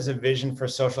what is a vision for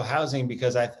social housing,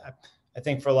 because I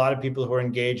think for a lot of people who are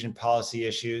engaged in policy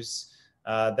issues,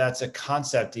 that's a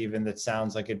concept even that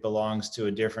sounds like it belongs to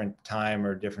a different time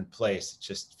or a different place. It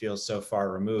just feels so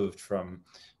far removed from,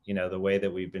 the way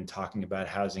that we've been talking about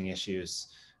housing issues.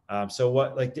 So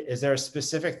what, like, is there a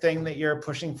specific thing that you're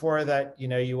pushing for that,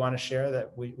 you want to share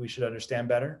that we should understand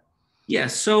better? Yeah,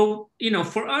 so,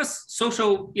 for us,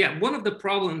 one of the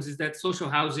problems is that social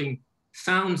housing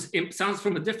sounds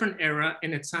from a different era,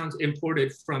 and it sounds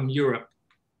imported from Europe,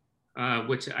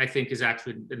 which I think is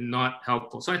actually not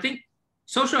helpful. So I think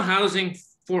social housing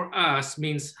for us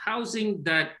means housing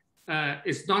that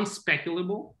is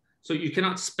non-speculable. So you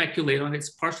cannot speculate on it.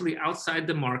 It's partially outside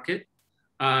the market.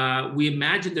 We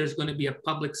imagine there's going to be a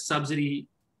public subsidy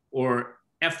or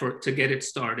effort to get it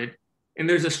started. And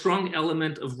there's a strong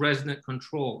element of resident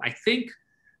control. I think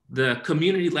the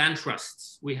community land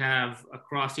trusts we have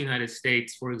across the United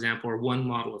States, for example, are one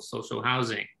model of social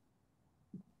housing.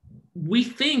 We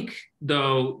think,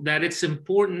 though, that it's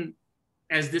important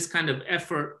as this kind of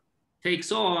effort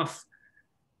takes off,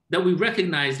 that we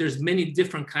recognize there's many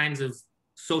different kinds of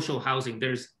social housing.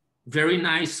 There's very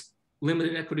nice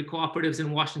limited equity cooperatives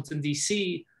in Washington,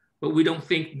 D.C., but we don't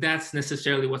think that's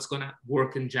necessarily what's going to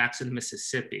work in Jackson,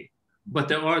 Mississippi. But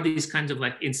there are these kinds of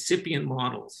like incipient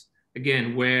models,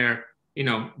 again, where,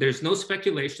 there's no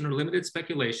speculation or limited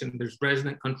speculation, there's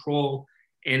resident control,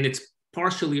 and it's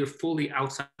partially or fully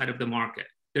outside of the market.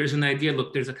 There's an idea,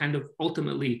 look, there's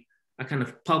ultimately a kind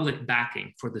of public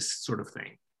backing for this sort of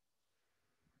thing.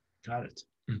 Got it.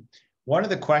 One of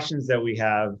the questions that we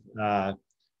have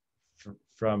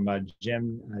from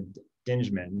Jim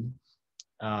Dingeman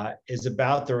is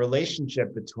about the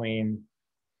relationship between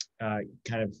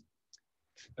kind of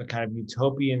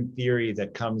utopian theory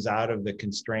that comes out of the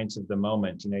constraints of the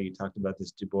moment. You talked about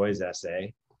this Du Bois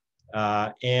essay,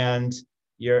 and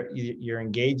your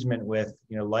engagement with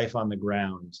life on the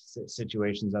ground,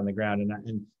 situations on the ground,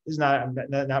 and this is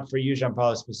not for you,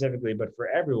 Giampaolo, specifically, but for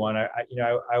everyone.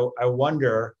 I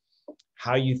wonder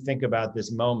how you think about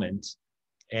this moment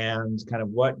and kind of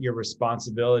what your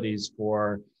responsibilities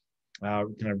for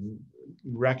kind of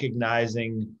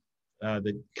recognizing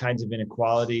the kinds of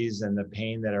inequalities and the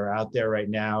pain that are out there right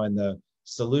now, and the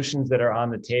solutions that are on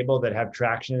the table that have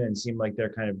traction and seem like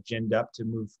they're kind of ginned up to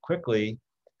move quickly.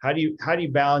 How do you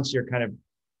balance your kind of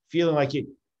feeling like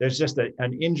there's just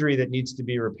an injury that needs to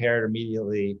be repaired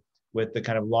immediately with the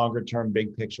kind of longer term,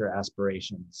 big picture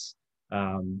aspirations,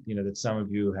 that some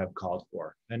of you have called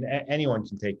for? And anyone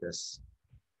can take this.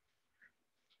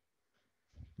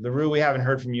 LaRue, we haven't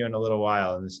heard from you in a little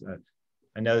while. And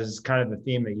I know this is kind of the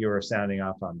theme that you were sounding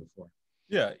off on before.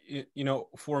 Yeah,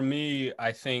 for me,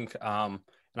 I think, and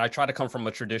I try to come from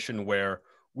a tradition where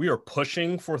we are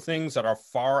pushing for things that are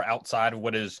far outside of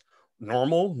what is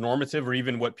normative, or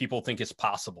even what people think is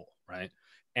possible, right?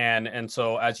 And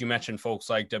so, as you mentioned, folks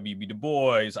like W.B. Du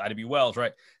Bois, Ida B. Wells,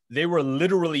 right? They were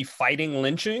literally fighting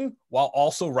lynching while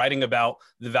also writing about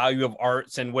the value of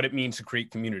arts and what it means to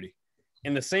create community.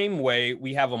 In the same way,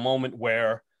 we have a moment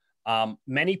where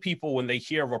many people, when they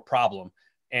hear of a problem,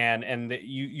 and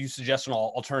you suggest an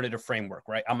alternative framework,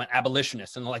 right? I'm an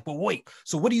abolitionist, and they're like, well, wait,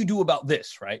 so what do you do about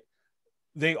this, right?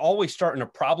 They always start in a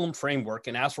problem framework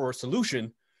and ask for a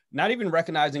solution, not even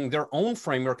recognizing their own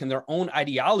framework and their own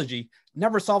ideology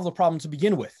never solved the problem to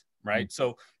begin with, right? Mm-hmm.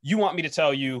 So you want me to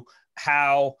tell you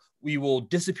how we will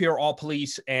disappear all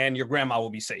police and your grandma will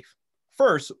be safe.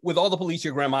 First, with all the police,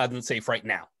 your grandma isn't safe right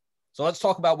now. So let's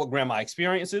talk about what grandma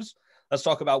experiences. Let's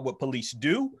talk about what police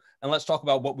do, and let's talk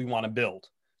about what we want to build.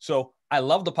 So I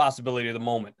love the possibility of the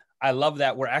moment. I love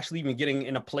that we're actually even getting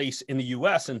in a place in the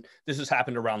US, and this has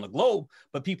happened around the globe,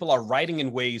 but people are writing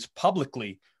in ways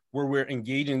publicly where we're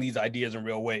engaging these ideas in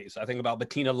real ways. I think about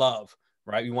Bettina Love,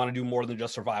 right? We want to do more than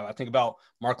just survive. I think about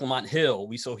Mark Lamont Hill,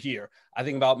 We So Here. I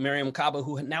think about Miriam Kaba,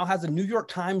 who now has a New York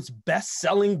Times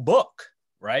best-selling book,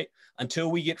 right?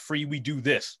 Until we get free, we do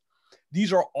this.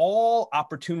 These are all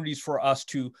opportunities for us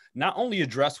to not only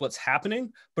address what's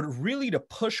happening, but really to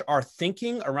push our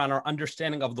thinking around our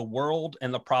understanding of the world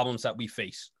and the problems that we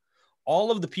face. All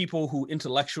of the people who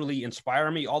intellectually inspire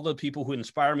me, all the people who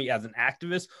inspire me as an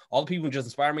activist, all the people who just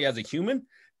inspire me as a human,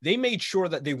 they made sure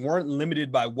that they weren't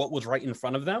limited by what was right in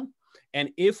front of them. And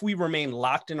if we remain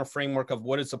locked in a framework of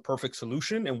what is the perfect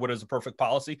solution and what is the perfect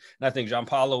policy, and I think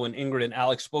Giampaolo and Ingrid and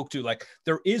Alex spoke to, like,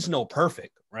 there is no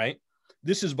perfect, right?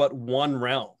 This is but one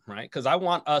realm, right? Because I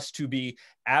want us to be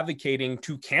advocating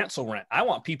to cancel rent. I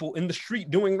want people in the street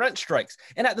doing rent strikes.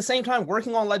 And at the same time,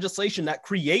 working on legislation that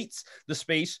creates the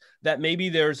space that maybe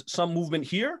there's some movement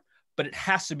here, but it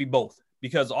has to be both.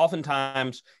 Because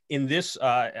oftentimes in this,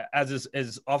 as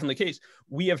is often the case,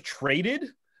 we have traded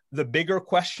the bigger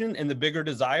question and the bigger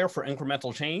desire for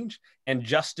incremental change, and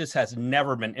justice has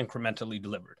never been incrementally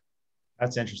delivered.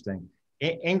 That's interesting.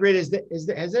 Ingrid,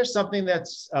 is there something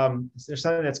that's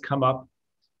come up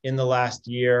in the last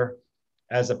year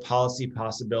as a policy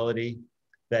possibility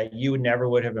that you never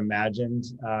would have imagined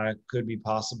could be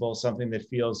possible? Something that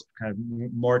feels kind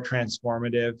of more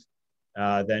transformative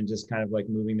than just kind of like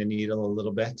moving the needle a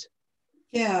little bit?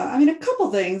 Yeah, I mean, a couple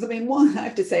things. I mean, one, I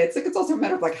have to say, it's also a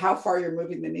matter of like how far you're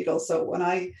moving the needle. So when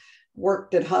I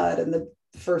worked at HUD in the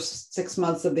first 6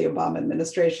 months of the Obama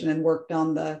administration and worked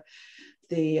on the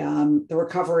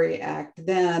Recovery Act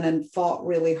then and fought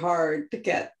really hard to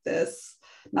get this,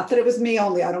 not that it was me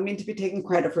only, I don't mean to be taking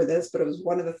credit for this, but it was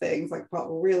one of the things, like fought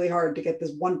really hard to get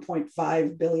this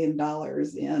 $1.5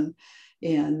 billion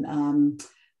in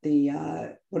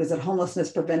the what is it,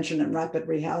 homelessness prevention and rapid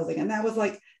rehousing. And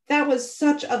that was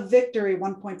such a victory,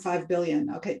 1.5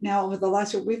 billion. Okay, now over the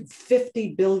last year, we've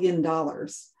 $50 billion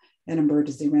in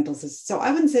emergency rentals. So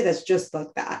I wouldn't say that's just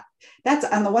like that. That's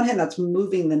on the one hand, that's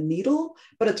moving the needle,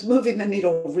 but it's moving the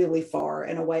needle really far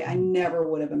in a way I never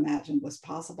would have imagined was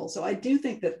possible. So I do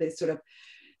think that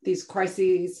these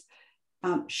crises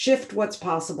shift what's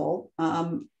possible.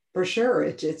 For sure,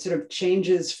 it sort of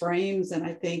changes frames, and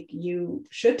I think you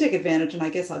should take advantage. And I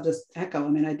guess I'll just echo. I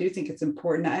mean, I do think it's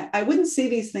important. I wouldn't see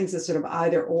these things as sort of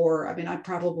either or. I mean,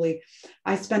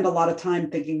 I spend a lot of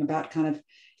time thinking about kind of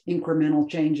incremental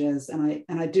changes, and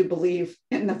I do believe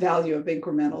in the value of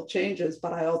incremental changes.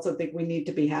 But I also think we need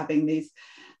to be having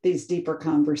these deeper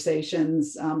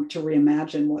conversations to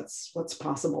reimagine what's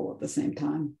possible at the same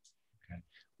time.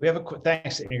 Okay,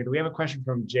 thanks, Ingrid. We have a question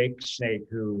from Jake Schnake,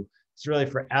 who it's really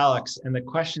for Alex. And the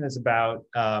question is about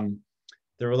the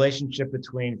relationship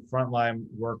between frontline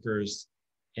workers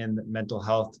in the mental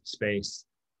health space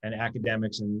and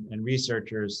academics and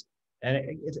researchers.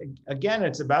 And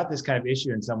it's about this kind of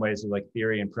issue in some ways of like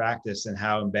theory and practice and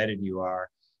how embedded you are.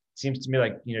 It seems to me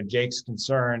like, Jake's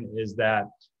concern is that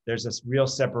there's this real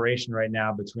separation right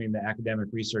now between the academic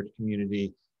research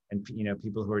community and,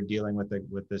 people who are dealing with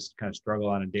this kind of struggle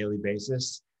on a daily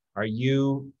basis. Are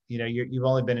you've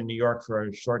only been in New York for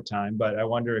a short time, but I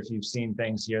wonder if you've seen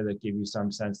things here that give you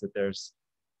some sense that there's,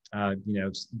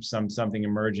 something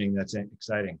emerging that's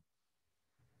exciting.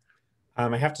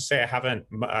 I have to say I haven't.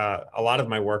 A lot of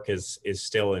my work is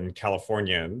still in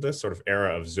California, and this sort of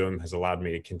era of Zoom has allowed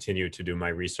me to continue to do my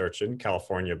research in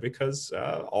California because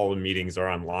all the meetings are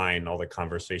online, all the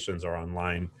conversations are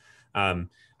online.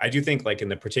 I do think, like in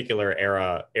the particular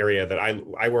area that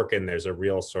I work in, there's a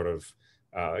real sort of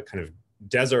kind of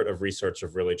desert of research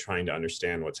of really trying to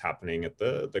understand what's happening at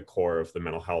the core of the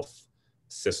mental health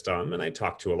system. And I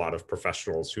talk to a lot of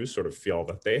professionals who sort of feel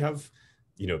that they have,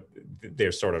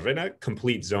 they're sort of in a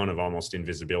complete zone of almost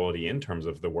invisibility in terms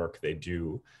of the work they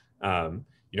do. I'm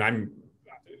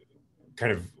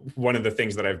kind of, one of the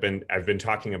things that I've been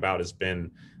talking about has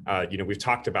been, we've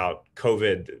talked about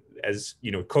COVID as,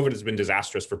 COVID has been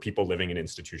disastrous for people living in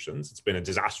institutions. It's been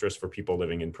disastrous for people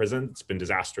living in prison. It's been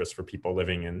disastrous for people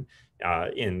living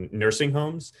in nursing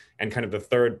homes. And kind of the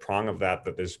third prong of that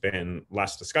there's been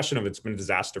less discussion of, it's been a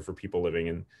disaster for people living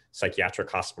in psychiatric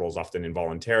hospitals, often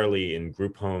involuntarily, in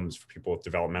group homes for people with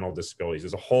developmental disabilities.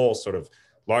 There's a whole sort of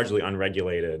largely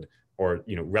unregulated or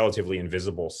relatively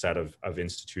invisible set of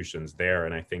institutions there.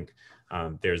 And I think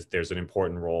there's an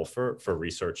important role for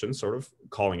research and sort of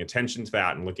calling attention to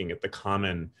that and looking at the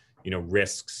common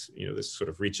risks. This sort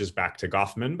of reaches back to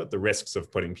Goffman, but the risks of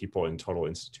putting people in total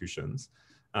institutions.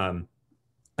 I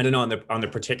don't know, on the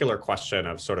particular question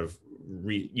of sort of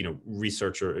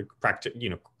researcher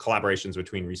collaborations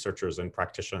between researchers and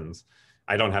practitioners,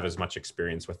 I don't have as much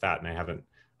experience with that, and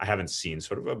I haven't seen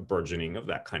sort of a burgeoning of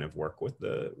that kind of work with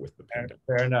the pandemic.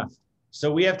 Fair enough. So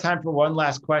we have time for one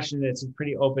last question. It's a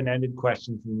pretty open-ended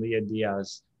question from Leah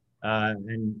Diaz,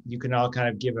 and you can all kind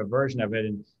of give a version of it.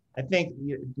 And I think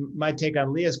my take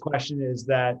on Leah's question is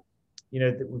that,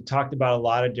 we've talked about a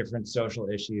lot of different social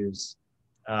issues,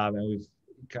 and we've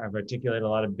kind of articulated a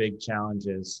lot of big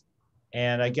challenges.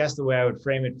 And I guess the way I would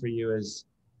frame it for you is,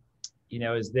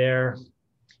 is there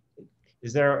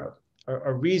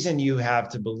a reason you have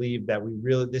to believe that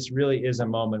this really is a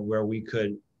moment where we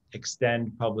could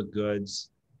extend public goods,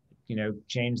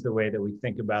 change the way that we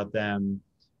think about them,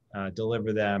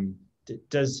 deliver them?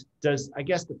 Does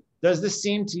this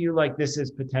seem to you like this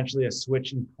is potentially a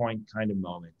switching point kind of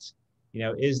moment?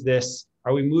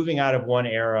 Are we moving out of one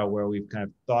era where we've kind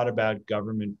of thought about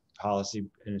government policy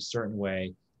in a certain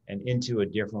way and into a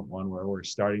different one where we're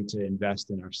starting to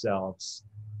invest in ourselves,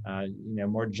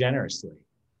 more generously?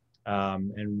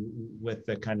 And with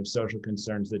the kind of social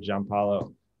concerns that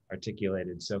Giampaolo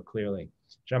articulated so clearly.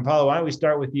 Gianpaolo, why don't we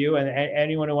start with you, and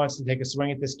anyone who wants to take a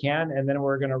swing at this can, and then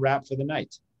we're going to wrap for the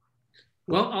night.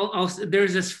 Well,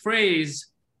 there's this phrase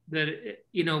that,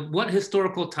 what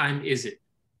historical time is it? You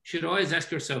should always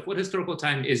ask yourself, what historical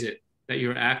time is it that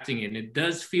you're acting in? It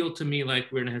does feel to me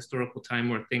like we're in a historical time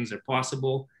where things are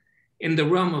possible. In the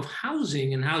realm of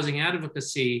housing and housing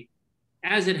advocacy,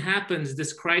 as it happens,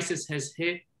 this crisis has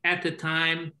hit at the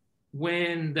time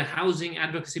when the housing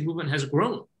advocacy movement has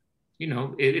grown.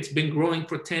 It's been growing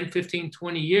for 10, 15,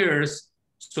 20 years.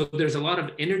 So there's a lot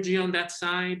of energy on that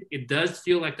side. It does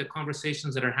feel like the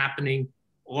conversations that are happening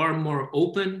are more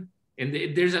open. And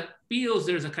there's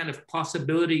a kind of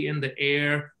possibility in the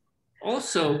air.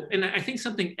 Also, and I think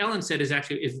something Ellen said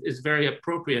is very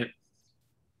appropriate,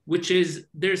 which is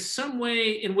there's some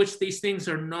way in which these things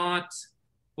are not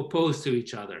opposed to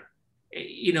each other.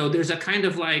 There's a kind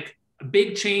of like, a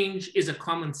big change is a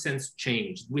common sense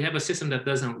change. We have a system that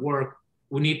doesn't work.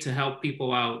 We need to help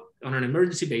people out on an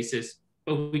emergency basis,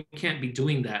 but we can't be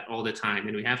doing that all the time.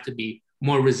 And we have to be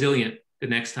more resilient the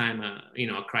next time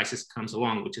a crisis comes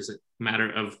along, which is a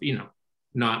matter of,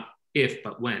 not if,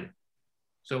 but when.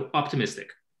 So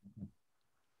optimistic.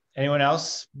 Anyone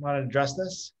else want to address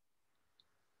this?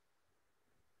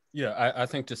 Yeah, I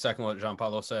think to second what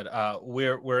Gianpaolo said,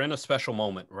 we're in a special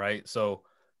moment, right? So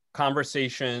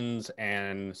conversations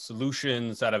and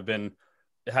solutions that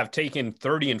have taken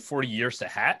 30 and 40 years to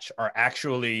hatch are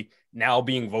actually now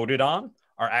being voted on,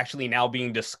 are actually now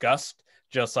being discussed,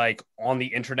 just like on the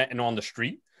internet and on the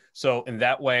street. So in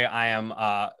that way, I am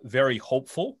very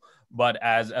hopeful, but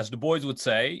as Du Bois would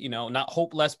say, not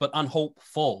hopeless, but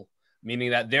unhopeful,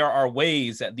 meaning that there are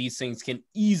ways that these things can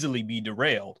easily be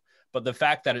derailed. But the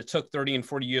fact that it took 30 and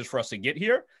 40 years for us to get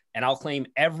here, and I'll claim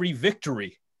every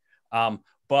victory,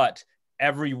 but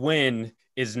every win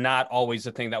is not always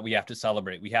the thing that we have to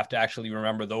celebrate. We have to actually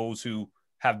remember those who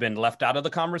have been left out of the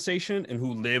conversation and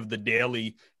who live the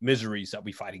daily miseries that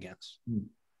we fight against.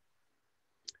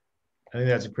 I think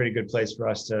that's a pretty good place for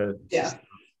us to. Yeah.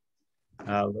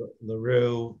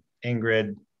 LaRue,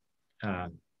 Ingrid,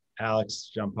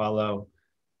 Alex, Gianpaolo,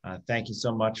 thank you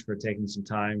so much for taking some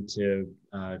time to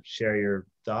share your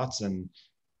thoughts and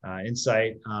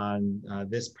insight on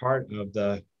this part of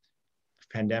the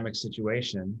pandemic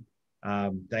situation.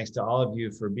 Thanks to all of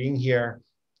you for being here.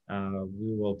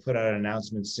 We will put out an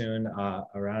announcement soon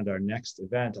around our next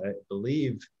event. I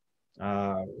believe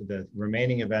the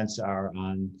remaining events are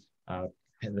on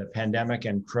the pandemic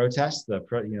and protest.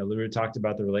 LaRue talked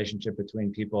about the relationship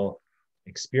between people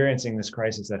experiencing this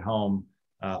crisis at home,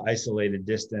 isolated,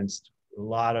 distanced, a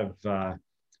lot of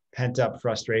pent-up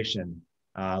frustration,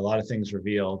 a lot of things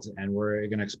revealed, and we're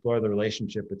going to explore the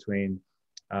relationship between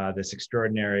this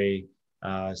extraordinary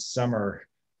summer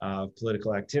of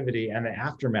political activity and the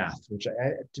aftermath, which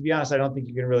to be honest, I don't think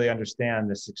you can really understand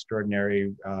this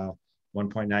extraordinary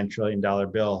 $1.9 trillion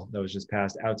bill that was just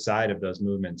passed outside of those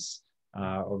movements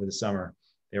over the summer.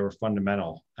 They were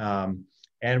fundamental.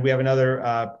 And we have another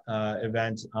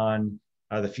event on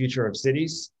the future of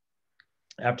cities.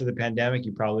 After the pandemic,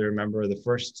 you probably remember the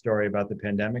first story about the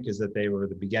pandemic is that they were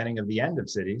the beginning of the end of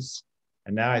cities.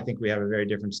 And now I think we have a very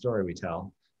different story we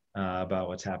tell about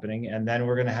what's happening. And then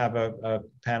we're going to have a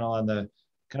panel on the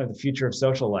kind of the future of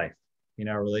social life,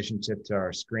 our relationship to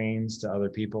our screens, to other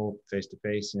people, face to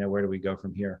face, where do we go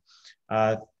from here?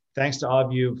 Thanks to all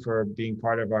of you for being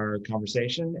part of our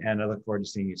conversation, and I look forward to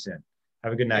seeing you soon.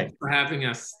 Have a good night. Thanks for having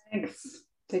us. Thanks.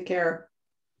 Take care.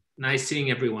 Nice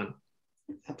seeing everyone.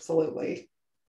 Absolutely.